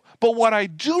don't know. But what I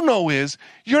do know is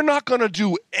you're not going to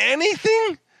do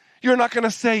anything. You're not going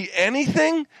to say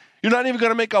anything. You're not even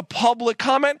going to make a public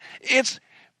comment.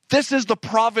 This is the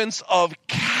province of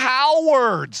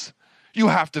cowards. You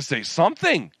have to say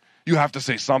something. You have to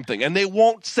say something, and they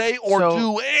won't say or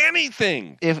do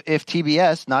anything. If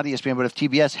TBS, not ESPN, but if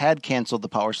TBS had canceled the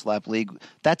Power Slap League,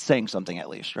 that's saying something at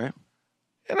least, right?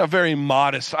 In a very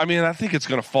modest. I mean, I think it's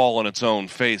going to fall on its own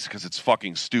face because it's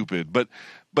fucking stupid. But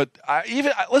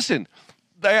listen,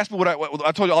 they asked me what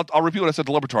I told you. I'll repeat what I said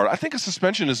to Libertard. I think a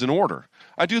suspension is in order.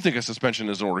 I do think a suspension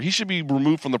is in order. He should be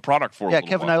removed from the product for a little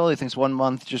Kevin while. Iole thinks 1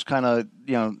 month, just kind of,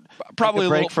 probably take a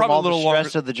break from all the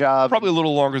stress of the job. Probably a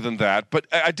little longer than that. But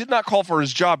I did not call for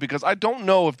his job because I don't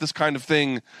know if this kind of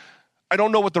thing. I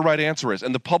don't know what the right answer is,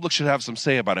 and the public should have some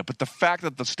say about it. But the fact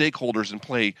that the stakeholders in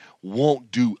play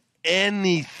won't do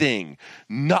anything.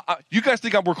 You guys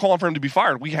think we're calling for him to be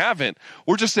fired? We haven't.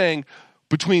 We're just saying.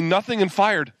 Between nothing and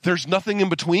fired, there's nothing in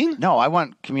between? No, I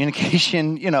want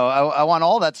communication. I want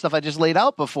all that stuff I just laid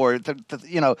out before.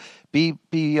 Be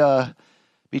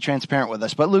transparent with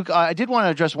us. But, Luke, I did want to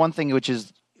address one thing, which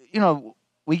is,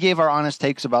 we gave our honest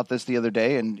takes about this the other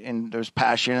day, and there's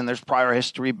passion and there's prior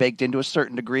history baked into a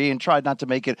certain degree, and tried not to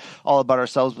make it all about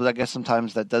ourselves, but I guess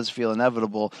sometimes that does feel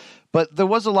inevitable. But there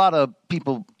was a lot of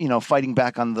people, fighting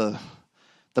back on the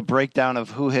breakdown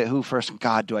of who hit who first.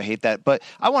 God, do I hate that. But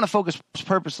I want to focus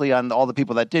purposely on all the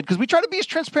people that did, because we try to be as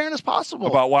transparent as possible.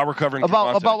 About why we're covering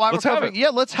About why let's we're covering. Yeah,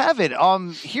 let's have it.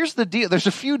 Here's the deal. There's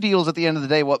a few deals at the end of the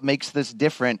day. What makes this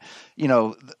different,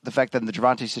 the fact that in the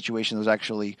Gervonta situation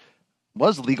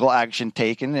was legal action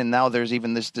taken, and now there's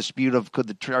even this dispute of could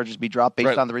the charges be dropped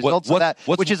based on the results of that,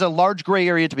 which is a large gray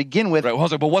area to begin with. Right.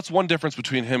 But what's one difference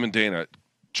between him and Dana?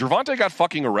 Gervonta got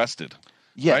fucking arrested.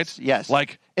 Yes, right? yes.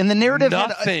 Like, and the narrative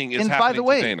nothing is and happening by the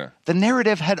way, to Dana. The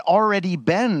narrative had already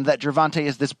been that Gervonta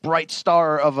is this bright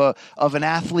star of an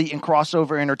athlete and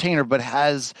crossover entertainer, but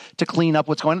has to clean up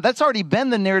what's going on. That's already been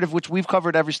the narrative, which we've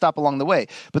covered every stop along the way.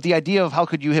 But the idea of how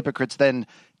could you hypocrites then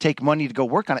take money to go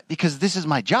work on it? Because this is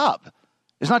my job.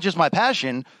 It's not just my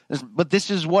passion, but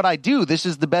this is what I do. This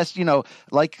is the best,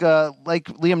 like Liam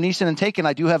Neeson and Taken,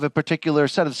 I do have a particular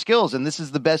set of skills, and this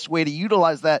is the best way to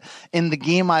utilize that in the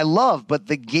game I love. But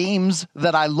the games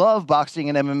that I love, boxing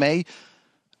and MMA,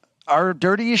 are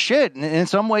dirty as shit. And in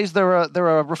some ways, they're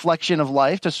a reflection of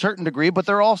life to a certain degree, but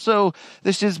they're also,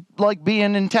 this is like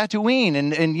being in Tatooine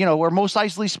and or Mos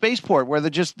Eisley Spaceport, where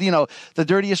they're just, the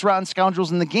dirtiest rotten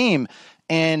scoundrels in the game.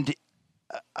 And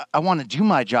I want to do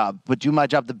my job, but do my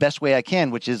job the best way I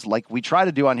can, which is like we try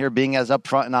to do on here, being as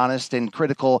upfront and honest and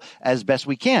critical as best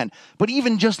we can. But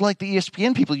even just like the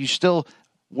ESPN people, you still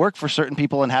work for certain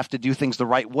people and have to do things the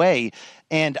right way.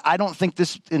 And I don't think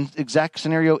this exact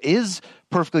scenario is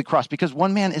perfectly crossed, because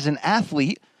one man is an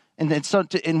athlete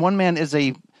and one man is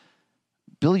a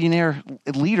billionaire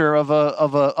leader of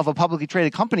a publicly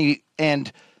traded company, and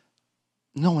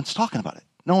no one's talking about it.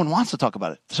 No one wants to talk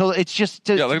about it. So it's just...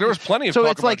 there was plenty of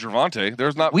talk about Gervonta.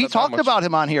 There's not... We talked about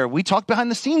him on here. We talked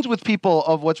behind the scenes with people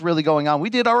of what's really going on.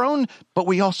 We did our own, but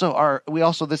we also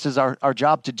this is our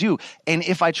job to do. And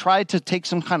if I tried to take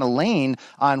some kind of lane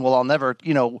on, well, I'll never,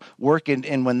 work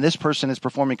in when this person is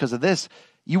performing because of this,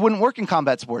 you wouldn't work in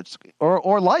combat sports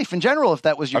or life in general if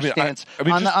that was your stance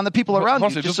on the people around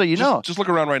you, just so you know. Just look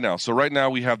around right now. So right now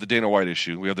we have the Dana White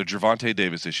issue. We have the Gervonta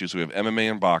Davis issue. So we have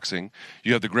MMA and boxing.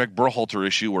 You have the Greg Berhalter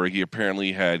issue where he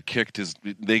apparently had kicked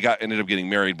ended up getting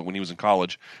married, but when he was in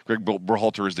college, Greg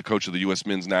Berhalter is the coach of the U.S.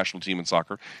 men's national team in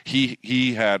soccer.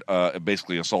 He had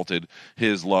basically assaulted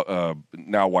his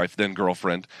now wife, then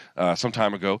girlfriend, some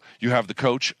time ago. You have the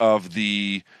coach of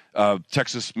the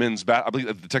Texas men's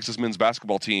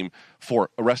basketball team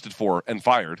arrested for and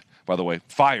fired. By the way,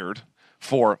 fired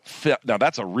for now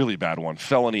that's a really bad one.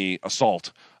 Felony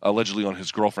assault allegedly on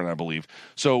his girlfriend, I believe.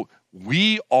 So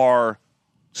we are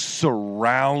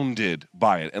surrounded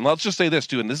by it, and let's just say this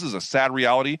too. And this is a sad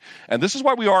reality, and this is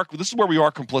why we are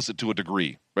complicit to a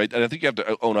degree, right? And I think you have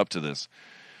to own up to this.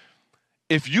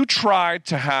 If you tried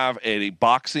to have a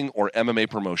boxing or MMA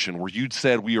promotion where you'd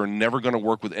said we are never going to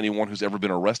work with anyone who's ever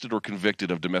been arrested or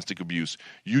convicted of domestic abuse,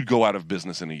 you'd go out of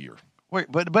business in a year. Wait,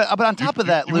 but on top of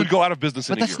that, you would go out of business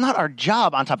in a year. But that's not our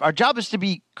job. On top, our job is to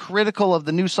be critical of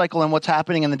the news cycle and what's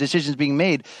happening and the decisions being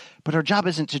made. But our job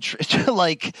isn't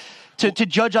to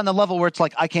judge on the level where it's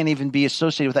like I can't even be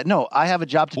associated with that. No, I have a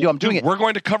job to do. I'm doing it. We're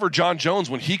going to cover John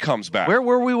Jones when he comes back. Where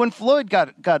were we when Floyd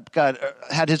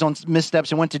had his own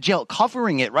missteps and went to jail?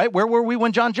 Covering it, right? Where were we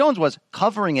when John Jones was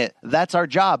covering it? That's our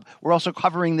job. We're also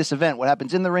covering this event, what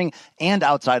happens in the ring and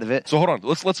outside of it. So hold on.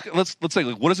 Let's say,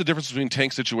 like, what is the difference between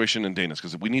Tank's situation and Dana's?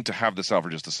 Because we need to have this out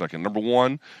for just a second. Number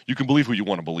one, you can believe who you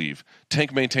want to believe.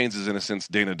 Tank maintains his innocence.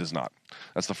 Dana does not.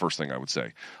 That's the first thing I would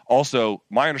say. Also,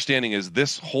 my understanding is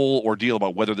this whole ordeal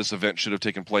about whether this event should have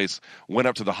taken place went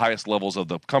up to the highest levels of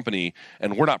the company,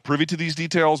 and we're not privy to these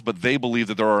details, but they believe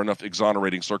that there are enough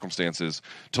exonerating circumstances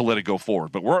to let it go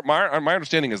forward. But my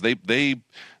understanding is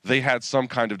they had some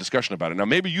kind of discussion about it. Now,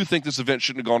 maybe you think this event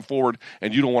shouldn't have gone forward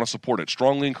and you don't want to support it.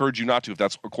 Strongly encourage you not to if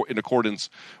that's in accordance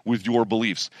with your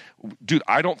beliefs. Dude,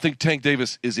 I don't think Tank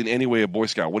Davis is in any way a Boy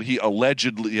Scout. What he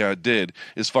allegedly did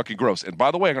is fucking gross. And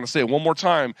by the way, I'm going to say it one more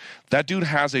time, that dude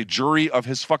has a jury of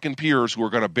his fucking peers who are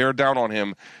going to bear down on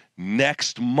him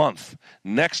next month.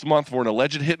 Next month for an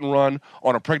alleged hit and run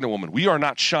on a pregnant woman. We are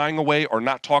not shying away or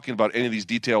not talking about any of these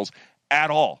details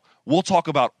at all. We'll talk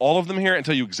about all of them here and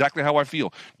tell you exactly how I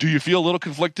feel. Do you feel a little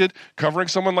conflicted covering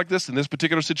someone like this in this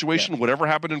particular situation, whatever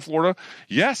happened in Florida?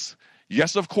 Yes.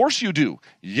 Yes, of course you do.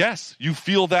 Yes, you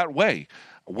feel that way.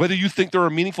 Whether you think there are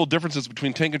meaningful differences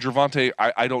between Tank and Gervonta,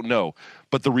 I don't know.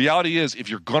 But the reality is, if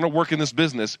you're going to work in this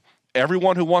business,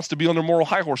 everyone who wants to be on their moral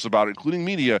high horse about it, including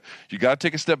media, you got to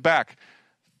take a step back.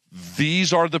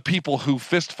 These are the people who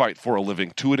fist fight for a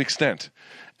living to an extent.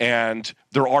 And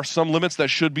there are some limits that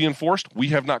should be enforced. We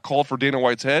have not called for Dana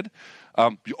White's head.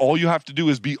 All you have to do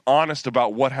is be honest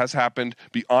about what has happened,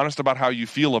 be honest about how you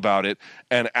feel about it,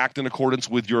 and act in accordance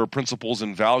with your principles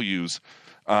and values.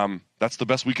 That's the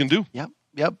best we can do.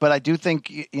 Yep. But I do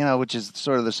think, which is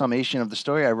sort of the summation of the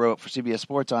story I wrote for CBS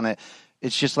Sports on it,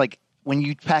 it's just like when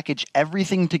you package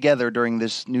everything together during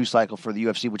this news cycle for the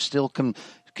UFC, which still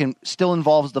still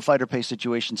involves the fighter pay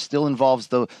situation, still involves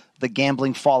the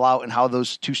gambling fallout and how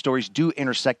those two stories do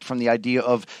intersect from the idea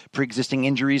of pre-existing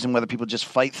injuries and whether people just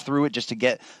fight through it just to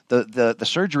get the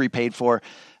surgery paid for,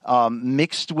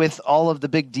 mixed with all of the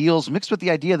big deals, mixed with the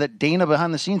idea that Dana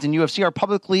behind the scenes in UFC are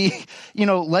publicly,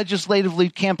 legislatively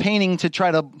campaigning to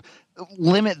try to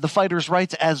limit the fighters'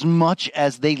 rights as much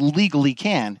as they legally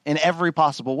can in every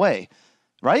possible way,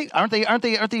 right? Aren't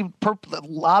they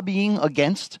lobbying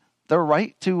against their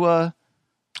right to?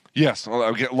 Yes,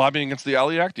 lobbying against the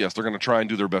Alley Act. Yes, they're going to try and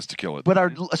do their best to kill it, but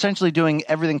are essentially doing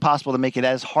everything possible to make it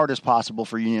as hard as possible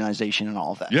for unionization and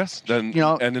all of that. Yes, and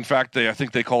in fact, I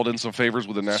think they called in some favors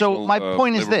with the national. So my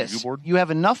point is this: you have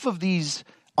enough of these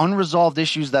unresolved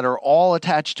issues that are all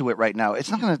attached to it right now.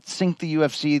 It's not going to sink the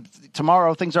UFC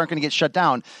tomorrow. Things aren't going to get shut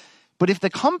down. But if the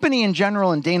company in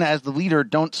general and Dana as the leader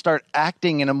don't start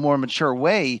acting in a more mature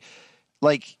way,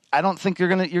 I don't think you're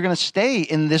gonna stay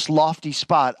in this lofty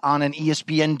spot on an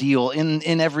ESPN deal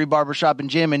in every barbershop and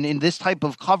gym and in this type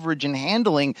of coverage and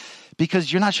handling,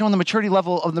 because you're not showing the maturity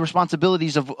level of the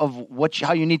responsibilities of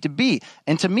how you need to be.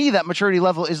 And to me, that maturity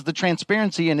level is the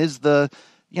transparency and is the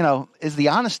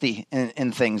honesty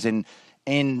in things.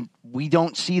 And we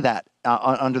don't see that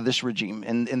under this regime.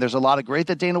 And there's a lot of great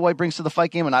that Dana White brings to the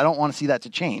fight game, and I don't want to see that to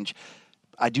change.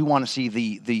 I do want to see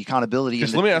the accountability.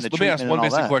 Let me ask one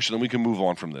basic question, and we can move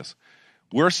on from this.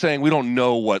 We're saying we don't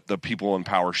know what the people in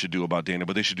power should do about Dana,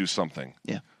 but they should do something.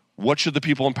 Yeah. What should the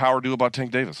people in power do about Tank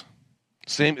Davis?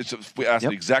 We asked the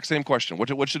exact same question.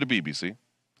 What should it be, BC?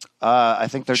 I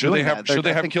think they're should they have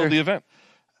killed the event?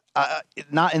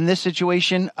 Not in this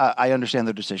situation. I understand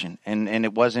their decision, and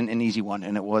it wasn't an easy one,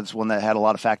 and it was one that had a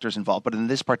lot of factors involved. But in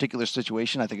this particular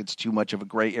situation, I think it's too much of a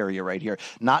gray area right here.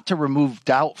 Not to remove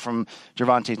doubt from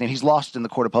Gervonta's name. He's lost in the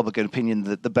court of public opinion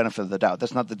the benefit of the doubt.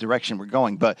 That's not the direction we're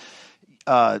going. But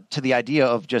to the idea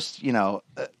of just, no,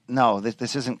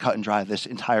 this isn't cut and dry, this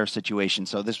entire situation.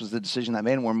 So this was the decision that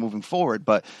made, and we're moving forward.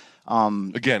 But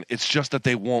again, it's just that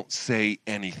they won't say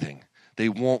anything. They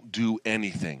won't do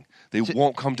anything. They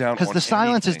won't come down because the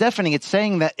silence is deafening. It's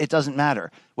saying that it doesn't matter.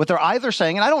 What they're either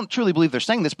saying, and I don't truly believe they're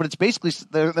saying this, but it's basically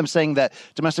them saying that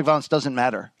domestic violence doesn't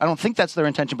matter. I don't think that's their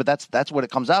intention, but that's what it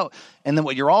comes out. And then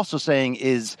what you're also saying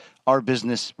is our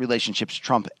business relationships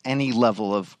trump any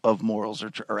level of morals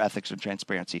or ethics or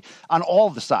transparency on all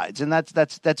the sides. And that's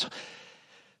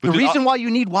the reason why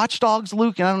you need watchdogs,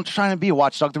 Luke, and I'm trying to be a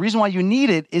watchdog, the reason why you need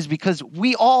it is because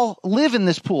we all live in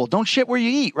this pool. Don't shit where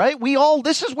you eat, right?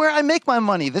 This is where I make my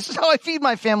money. This is how I feed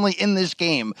my family in this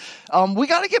game. We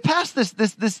got to get past this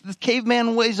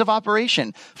caveman ways of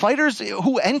operation. Fighters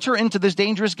who enter into this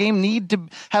dangerous game need to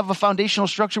have a foundational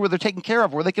structure where they're taken care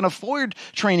of, where they can afford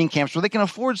training camps, where they can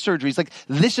afford surgeries.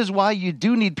 This is why you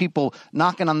do need people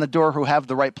knocking on the door who have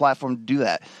the right platform to do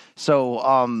that.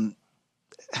 So,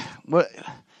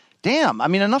 damn,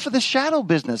 enough of this shadow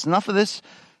business, enough of this.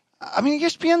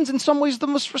 ESPN's in some ways the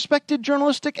most respected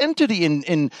journalistic entity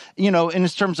in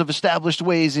terms of established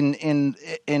ways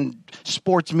in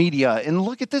sports media. And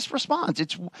look at this response.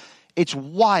 It's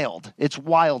wild. It's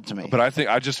wild to me. But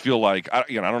I just feel like, I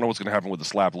don't know what's going to happen with the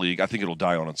slap league. I think it'll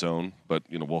die on its own, but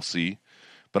we'll see.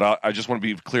 But I just want to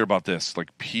be clear about this.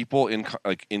 Like, people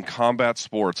in combat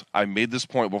sports, I made this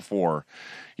point before.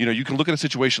 You can look at a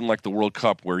situation like the World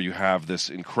Cup where you have this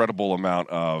incredible amount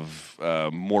of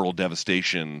moral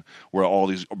devastation where all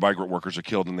these migrant workers are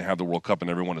killed and they have the World Cup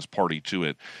and everyone is party to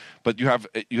it. But you have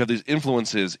these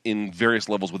influences in various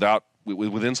levels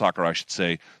within soccer, I should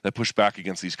say, that push back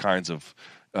against these kinds of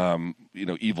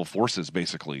evil forces,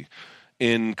 basically.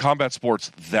 In combat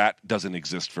sports, that doesn't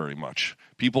exist very much.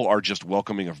 People are just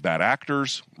welcoming of bad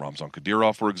actors, Ramzan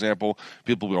Kadyrov, for example.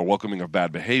 People are welcoming of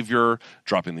bad behavior,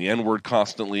 dropping the N-word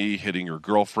constantly, hitting your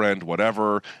girlfriend,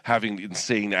 whatever, having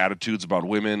insane attitudes about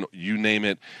women, you name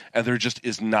it. And there just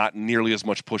is not nearly as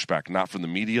much pushback. Not from the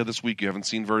media this week, you haven't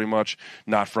seen very much.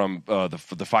 Not from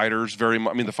the fighters very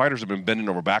much. I mean, the fighters have been bending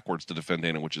over backwards to defend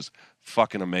Dana, which is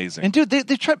fucking amazing. And dude,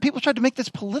 people tried to make this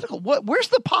political. Where's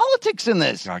the politics in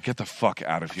this? God, get the fuck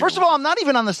out of here. First of all, I'm not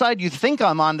even on the side you think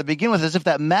I'm on to begin with, as if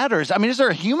that matters. I mean, is there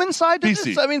a human side to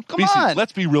this? I mean, come on.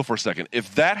 Let's be real for a second.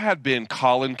 If that had been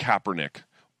Colin Kaepernick,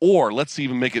 or let's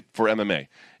even make it for MMA,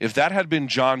 if that had been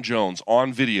John Jones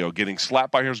on video getting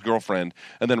slapped by his girlfriend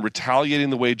and then retaliating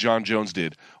the way John Jones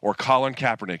did, or Colin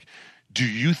Kaepernick, do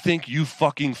you think you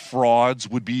fucking frauds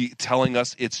would be telling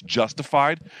us it's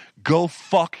justified? Go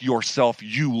fuck yourself,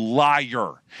 you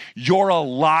liar. You're a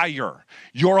liar.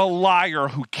 You're a liar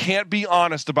who can't be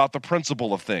honest about the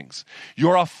principle of things.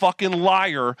 You're a fucking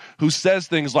liar who says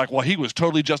things like, well, he was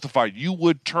totally justified. You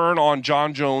would turn on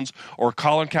John Jones or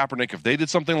Colin Kaepernick if they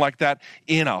did something like that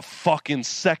in a fucking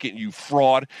second, you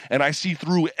fraud. And I see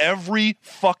through every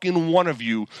fucking one of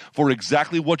you for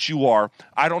exactly what you are.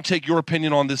 I don't take your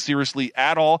opinion on this seriously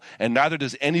at all, and neither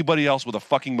does anybody else with a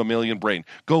fucking mammalian brain.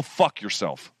 Go fuck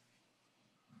yourself.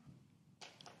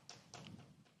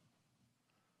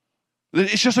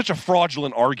 It's just such a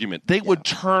fraudulent argument. They would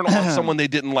turn on someone they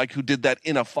didn't like who did that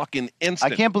in a fucking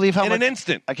instant. I can't believe how an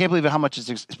instant. I can't believe how much it's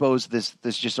exposed this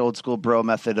just old school bro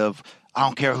method of I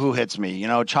don't care who hits me.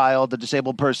 A child, a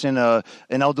disabled person, an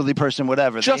elderly person,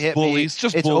 whatever. Just they hit bullies. Me,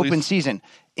 just it's bullies. Open season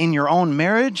in your own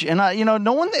marriage, and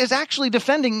no one is actually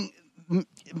defending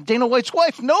Dana White's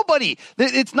wife. Nobody.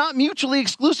 It's not mutually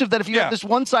exclusive that if you have this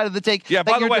one side of the take that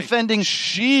by the you're way, defending.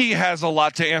 She has a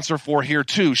lot to answer for here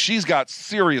too. She's got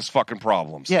serious fucking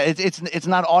problems. Yeah, it's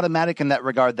not automatic in that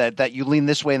regard that you lean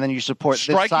this way and then you support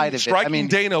this side of it. Striking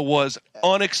Dana was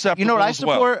unacceptable. You know what I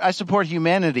support? Well. I support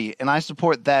humanity, and I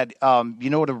support that. You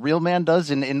know what a real man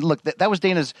does? And look, that was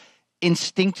Dana's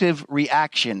instinctive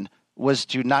reaction, was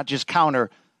to not just counter,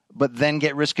 but then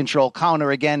get wrist control,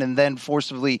 counter again, and then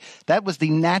forcibly. That was the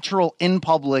natural in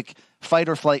public fight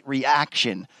or flight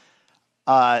reaction.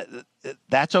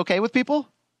 That's okay with people?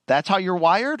 That's how you're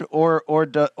wired?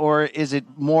 Or is it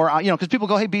more, because people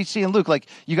go, hey, BC and Luke, like,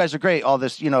 you guys are great, all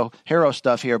this, hero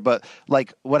stuff here, but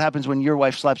like, what happens when your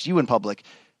wife slaps you in public?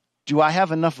 Do I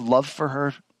have enough love for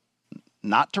her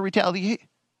not to retaliate?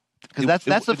 Because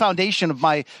that's the foundation of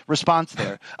my response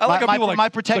there. I like my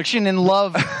protection and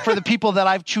love for the people that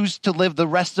I choose to live the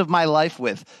rest of my life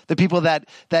with, the people that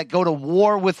go to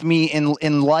war with me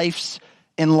in life's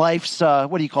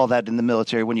what do you call that in the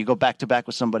military when you go back to back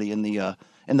with somebody in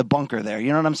the bunker there? You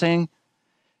know what I'm saying?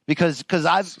 Because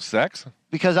I've sex.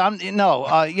 Because I've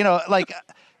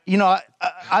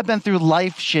been through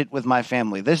life shit with my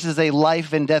family. This is a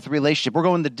life and death relationship. We're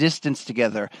going the distance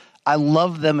together. I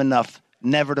love them enough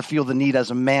never to feel the need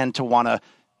as a man to want to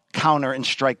counter and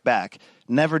strike back.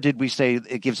 Never did we say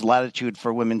it gives latitude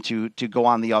for women to go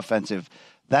on the offensive.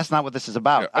 That's not what this is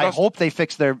about. Yeah, I hope they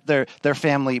fix their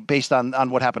family based on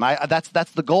what happened.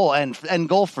 That's the goal and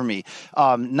goal for me.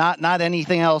 Not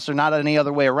anything else or not any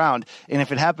other way around. And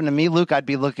if it happened to me, Luke, I'd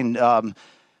be looking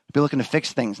to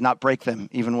fix things, not break them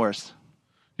even worse.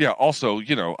 Yeah. Also,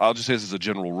 I'll just say this as a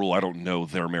general rule. I don't know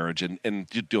their marriage and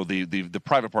the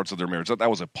private parts of their marriage. That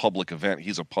was a public event.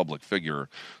 He's a public figure,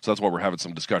 so that's why we're having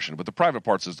some discussion. But the private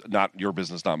parts is not your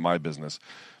business, not my business.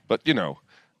 But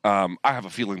I have a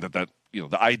feeling that the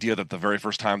idea that the very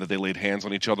first time that they laid hands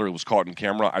on each other, it was caught in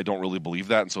camera. I don't really believe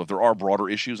that. And so if there are broader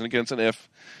issues, and again, if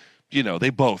they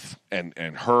both and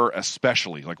her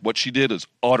especially, like what she did is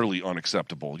utterly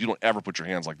unacceptable. You don't ever put your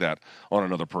hands like that on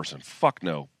another person. Fuck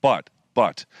no.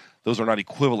 But those are not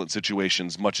equivalent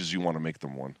situations, much as you want to make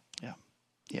them one.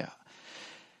 Yeah.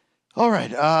 All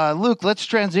right, Luke. Let's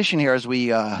transition here as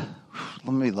we let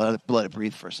it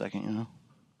breathe for a second.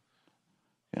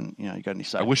 And you got any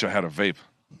side? I wish I had a vape.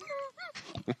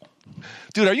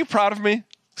 Dude, are you proud of me?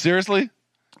 Seriously?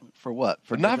 For what?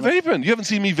 For not vaping. You haven't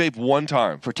seen me vape one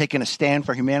time. For taking a stand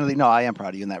for humanity? No, I am proud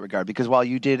of you in that regard, because while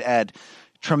you did add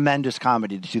tremendous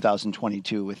comedy to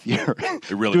 2022 with your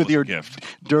It really was a gift.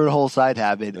 dirt hole side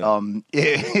habit.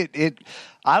 Yeah.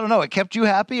 I don't know. It kept you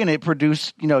happy, and it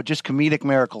produced, just comedic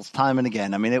miracles time and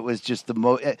again. I mean, it was just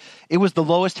it was the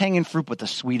lowest hanging fruit, but the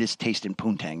sweetest taste in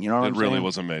poontang. You know what I'm saying? It really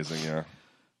was amazing. Yeah.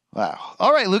 Wow.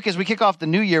 All right, Luke, as we kick off the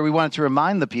new year, we wanted to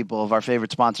remind the people of our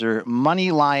favorite sponsor,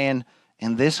 Money Lion,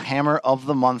 and this Hammer of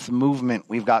the Month movement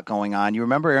we've got going on. You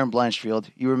remember Aaron Blanchfield.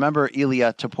 You remember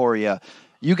Ilia Topuria.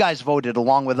 You guys voted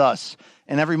along with us.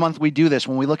 And every month we do this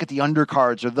when we look at the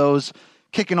undercards or those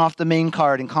kicking off the main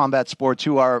card in combat sports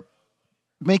who are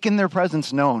making their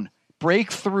presence known.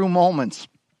 Breakthrough moments.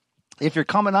 If you're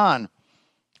coming on,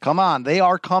 come on. They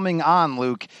are coming on,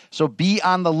 Luke. So be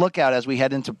on the lookout as we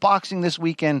head into boxing this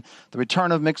weekend, the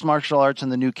return of mixed martial arts in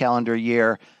the new calendar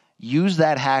year. Use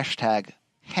that hashtag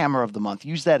Hammer of the Month.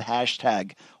 Use that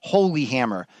hashtag Holy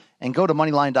Hammer. And go to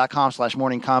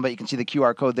moneyline.com/morningcombat. You can see the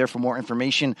QR code there for more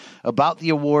information about the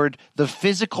award. The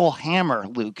physical hammer,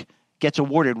 Luke, gets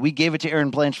awarded. We gave it to Aaron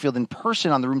Blanchfield in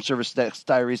person on the Room Service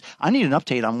Diaries. I need an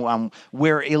update on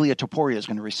where Ilia Topuria is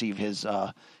going to receive his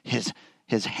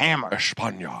hammer.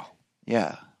 España.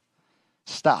 Yeah.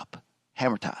 Stop.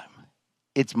 Hammer time.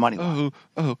 It's Moneyline.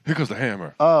 Oh, here goes the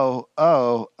hammer. I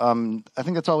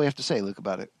think that's all we have to say, Luke,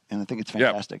 about it. And I think it's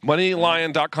fantastic. Yeah.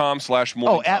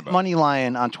 Moneylion.com/morningcombat. At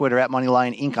Moneylion on Twitter, at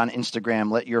Moneylion Inc. on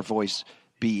Instagram. Let your voice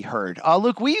be heard.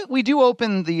 Luke, we do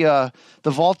open the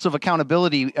vaults of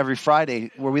accountability every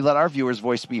Friday where we let our viewers'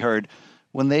 voice be heard.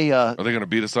 When they are they going to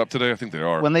beat us up today? I think they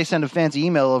are. When they send a fancy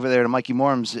email over there to Mikey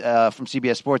Morms from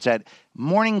CBS Sports at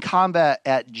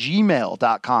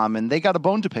morningcombat@gmail.com, and they got a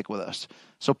bone to pick with us.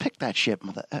 So pick that shit.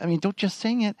 I mean, don't just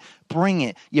sing it. Bring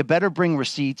it. You better bring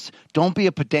receipts. Don't be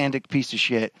a pedantic piece of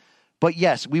shit. But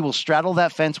yes, we will straddle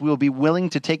that fence. We will be willing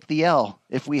to take the L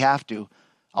if we have to.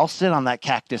 I'll sit on that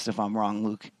cactus if I'm wrong,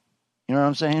 Luke. You know what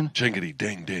I'm saying? Jingity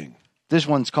ding ding. This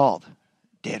one's called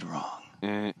Dead Wrong.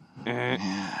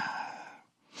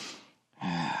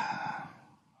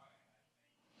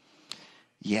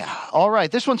 Yeah. All right.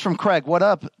 This one's from Craig. What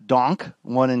up, Donk?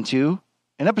 1 and 2.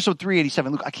 In episode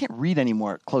 387, Luke, I can't read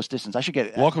anymore at close distance. I should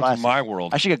get Welcome glasses. to my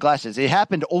world. I should get glasses. It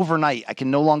happened overnight. I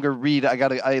can no longer read.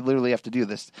 I literally have to do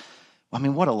this. I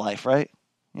mean, what a life, right?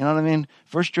 You know what I mean?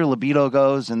 First your libido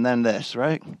goes and then this,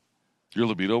 right? Your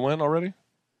libido went already?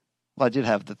 Well, I did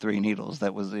have the 3 needles.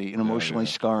 That was an emotionally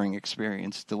scarring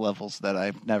experience to levels that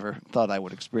I never thought I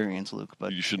would experience, Luke.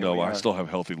 But you should know I still have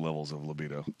healthy levels of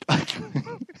libido.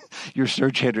 Your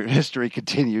search history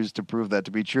continues to prove that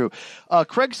to be true.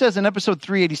 Craig says in episode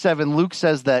 387, Luke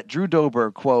says that Drew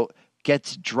Dober, quote,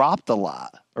 gets dropped a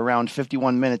lot, around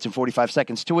 51 minutes and 45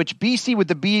 seconds, to which BC with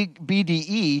the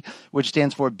BDE, which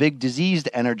stands for Big Diseased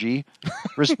Energy,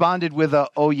 responded with a,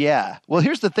 oh yeah. Well,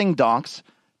 here's the thing, donks.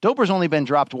 Dober's only been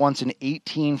dropped once in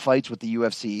 18 fights with the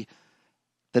UFC.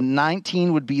 The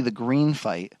 19 would be the green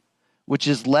fight, which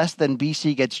is less than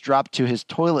BC gets dropped to his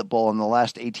toilet bowl in the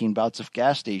last 18 bouts of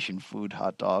gas station food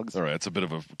hot dogs. All right, it's a bit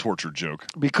of a torture joke.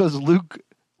 Because Luke,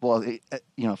 well,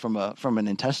 from an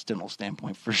intestinal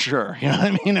standpoint, for sure. You know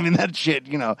what I mean? I mean, that shit,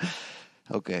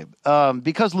 Okay.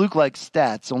 Because Luke likes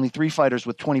stats, only 3 fighters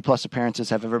with 20-plus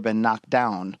appearances have ever been knocked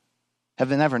down. Have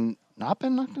they never not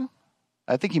been knocked down?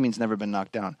 I think he means never been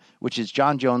knocked down, which is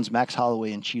John Jones, Max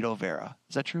Holloway, and Cheeto Vera.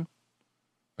 Is that true?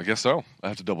 I guess so. I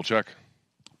have to double check.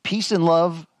 Peace and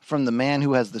love from the man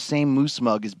who has the same moose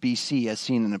mug as BC as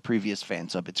seen in a previous fan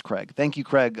sub. It's Craig. Thank you,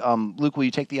 Craig. Luke, will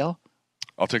you take the L?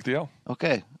 I'll take the L.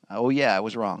 Okay. Oh, yeah, I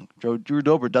was wrong. Drew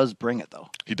Dober does bring it, though.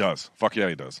 He does. Fuck yeah,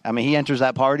 he does. I mean, he enters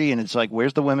that party, and it's like,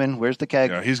 where's the women? Where's the keg?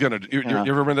 Yeah, he's going to... You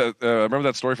ever remember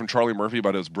that story from Charlie Murphy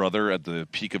about his brother at the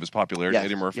peak of his popularity, yes,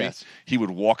 Eddie Murphy? Yes. He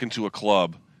would walk into a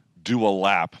club, do a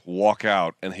lap, walk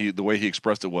out, and the way he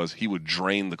expressed it was he would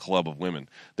drain the club of women.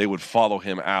 They would follow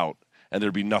him out, and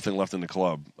there'd be nothing left in the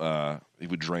club. He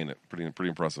would drain it. Pretty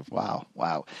impressive. Wow.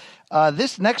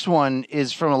 This next one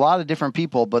is from a lot of different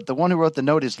people, but the one who wrote the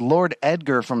note is Lord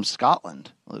Edgar from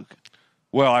Scotland, Luke.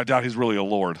 Well, I doubt he's really a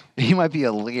lord. He might be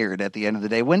a laird at the end of the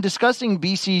day. When discussing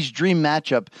BC's dream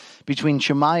matchup between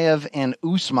Chimaev and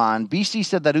Usman, BC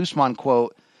said that Usman,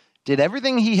 quote, did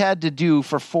everything he had to do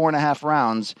for 4.5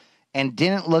 rounds and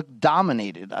didn't look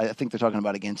dominated. I think they're talking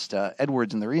about against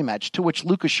Edwards in the rematch, to which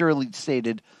Lucas Shirley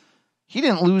stated, he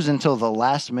didn't lose until the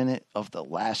last minute of the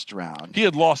last round. He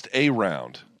had lost a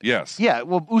round, yes. Yeah,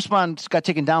 well, Usman got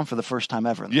taken down for the first time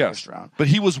ever in the first round. But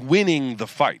he was winning the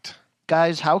fight.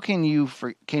 Guys, how can you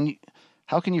forget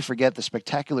the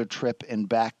spectacular trip and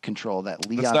back control that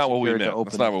Leon That's not what we secured to meant.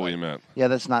 open That's not the what fight? we meant. Yeah,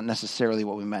 that's not necessarily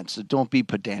what we meant. So don't be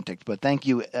pedantic. But thank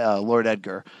you, Lord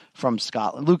Edgar from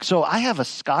Scotland. Luke, so I have a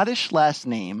Scottish last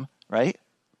name, right?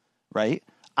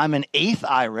 I'm I'm an eighth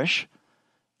Irish.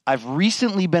 I've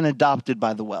recently been adopted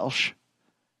by the Welsh.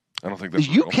 I don't think that's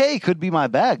the UK could be my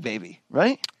bag, baby,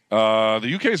 right?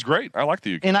 The UK is great. I like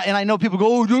the UK. And I know people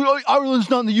go, oh, Ireland's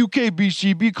not in the UK,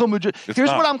 BC. Here's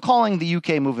what I'm calling the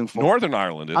UK moving forward. Northern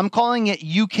Ireland is. I'm calling it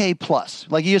UK plus.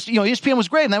 Like, ESPN was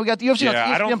great, and then we got the UFC. Yeah,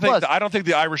 I don't think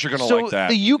the Irish are going to like that.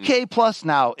 The UK plus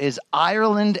now is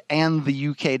Ireland and the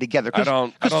UK together. I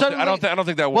don't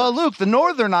think that works. Well, Luke, the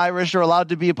Northern Irish are allowed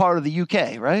to be a part of the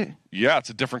UK, right? Yeah, it's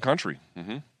a different country.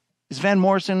 Mm-hmm. Is Van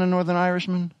Morrison a Northern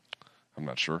Irishman? I'm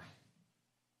not sure.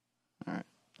 All right.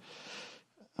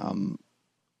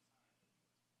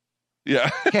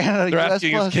 Yeah, Canada, they're US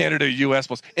asking plus? is Canada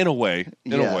in a way.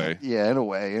 Yeah, in a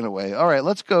way. All right,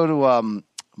 let's go to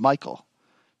Michael.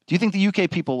 Do you think the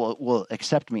UK people will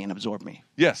accept me and absorb me?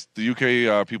 Yes, the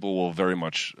UK people will very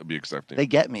much be accepting. They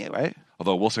get me, right?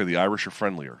 Although we'll say the Irish are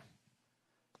friendlier.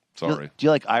 Sorry. Do you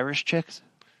like Irish chicks?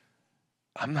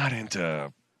 I'm not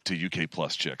into UK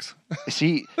plus chicks.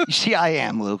 See, I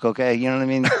am, Luke. Okay, you know what I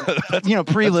mean.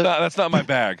 That's not my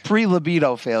bag.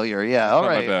 Pre-libido failure. Yeah. All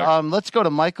right. Let's go to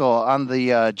Michael on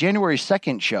the January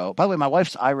 2nd show. By the way, my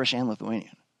wife's Irish and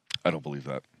Lithuanian. I don't believe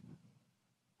that.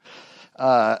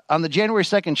 On the January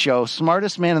 2nd show,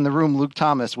 smartest man in the room, Luke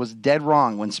Thomas, was dead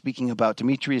wrong when speaking about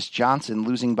Demetrius Johnson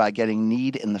losing by getting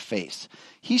kneed in the face.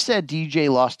 He said DJ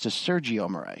lost to Sergio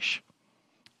Moraes.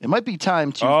 It might be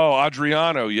time to... Oh,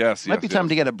 Adriano, yes. Might be time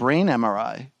to get a brain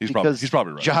MRI. He's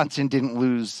probably right. Johnson didn't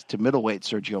lose to middleweight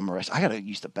Sergio Moraes. I got to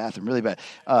use the bathroom really bad.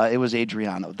 It was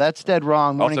Adriano. That's dead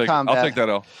wrong. I'll take that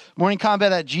L.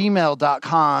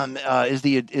 Morningcombat@gmail.com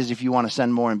is if you want to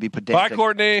send more and be pedantic. Bye,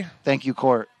 Courtney. Thank you,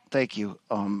 Court. Thank you.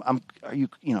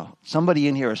 Somebody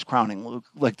in here is crowning Luke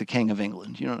like the King of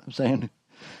England. You know what I'm saying?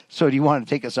 So do you want to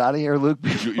take us out of here, Luke?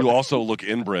 You also look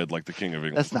inbred like the King of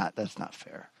England. That's not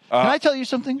fair. Can I tell you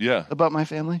something? Yeah. About my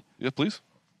family? Yeah, please.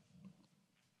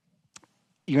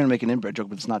 You're going to make an inbred joke,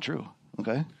 but it's not true.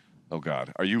 Okay? Oh,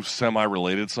 God. Are you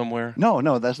semi-related somewhere?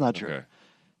 No, that's not true. Okay.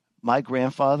 My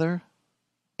grandfather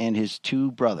and his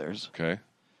two brothers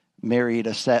married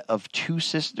a set of two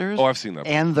sisters. Oh, I've seen that.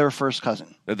 And their first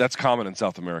cousin. That's common in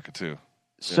South America, too.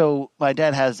 So my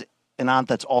dad has an aunt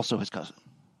that's also his cousin.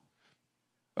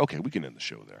 Okay, we can end the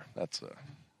show there. That's a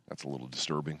little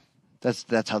disturbing.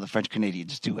 That's how the French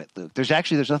Canadians do it, Luke. There's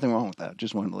nothing wrong with that.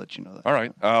 Just wanted to let you know that. All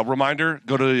right. Reminder,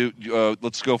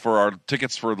 let's go for our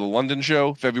tickets for the London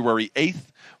show, February 8th.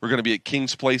 We're going to be at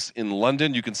King's Place in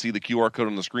London. You can see the QR code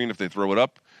on the screen if they throw it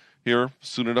up here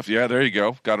soon enough. Yeah, there you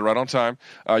go. Got it right on time.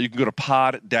 You can go to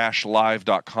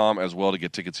pod-live.com as well to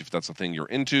get tickets if that's the thing you're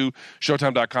into.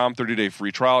 Showtime.com, 30-day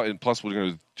free trial. And plus, we're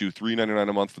going to do $3.99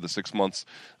 a month for the 6 months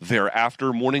thereafter.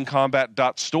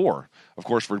 Morningcombat.store. Of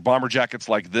course, for bomber jackets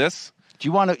like this. Do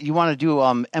you want to do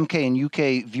MK and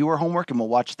UK viewer homework, and we'll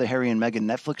watch the Harry and Meghan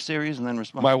Netflix series and then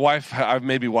respond? My wife, I've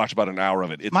maybe watched about an hour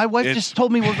of it. My wife just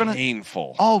told me we're gonna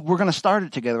painful. Oh, we're gonna start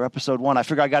it together, episode 1. I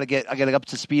figure I gotta get up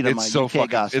to speed on my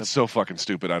UK gossip. It's so fucking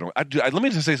stupid. Let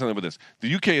me just say something about this.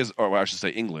 The UK is, or I should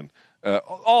say England.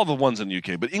 All the ones in the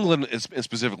UK, but England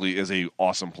specifically is a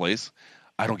awesome place.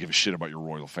 I don't give a shit about your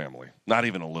royal family, not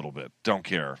even a little bit. Don't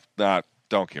care.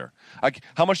 Don't care.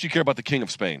 How much do you care about the King of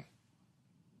Spain?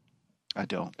 I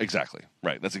don't. Exactly.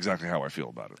 Right. That's exactly how I feel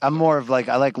about it. I'm more of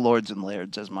I like lords and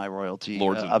lairds as my royalty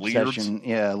obsession. Leards?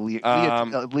 Yeah,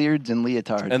 lairds and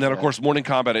leotards. And then, of course,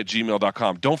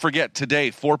 morningcombat@gmail.com. Don't forget,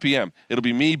 today, 4 p.m., it'll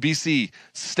be me, BC.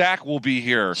 Stack will be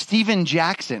here. Steven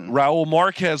Jackson. Raul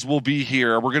Marquez will be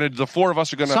here. The four of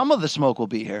us are going to... Some of the smoke will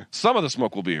be here.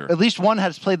 At least one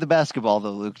has played the basketball,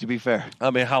 though, Luke, to be fair.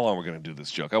 I mean, how long are we going to do this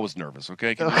joke? I was nervous,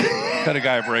 okay? Cut a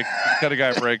guy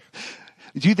a break.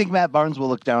 Do you think Matt Barnes will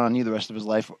look down on you the rest of his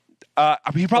life?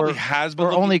 He probably has been.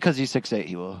 Or only because he's 6'8",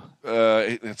 he will.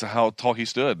 It's how tall he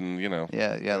stood, and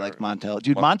Yeah, like Montel.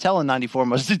 Dude, Montel in '94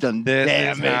 must have done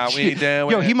damage.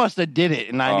 He must have did it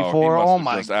in '94. Oh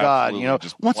my God!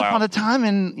 Once upon a time,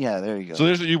 and there you go. So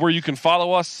there's where you can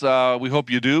follow us. We hope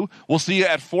you do. We'll see you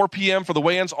at 4 p.m. for the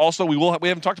weigh-ins. Also, we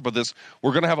haven't talked about this.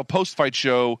 We're going to have a post-fight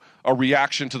show, a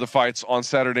reaction to the fights on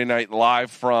Saturday night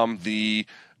live from the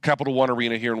Capital One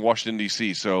Arena here in Washington,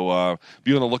 D.C. So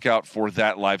be on the lookout for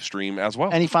that live stream as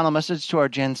well. Any final message to our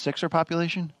Gen 6er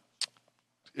population?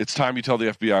 It's time you tell the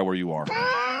FBI where you are.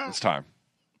 It's time.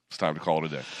 It's time to call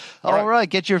it a day. All right.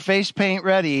 Get your face paint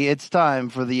ready. It's time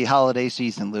for the holiday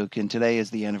season, Luke, and today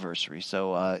is the anniversary.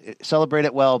 So celebrate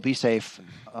it well. Be safe.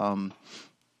 Don't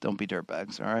be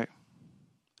dirtbags, all right?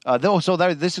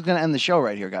 This is going to end the show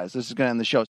right here, guys. This is going to end the show.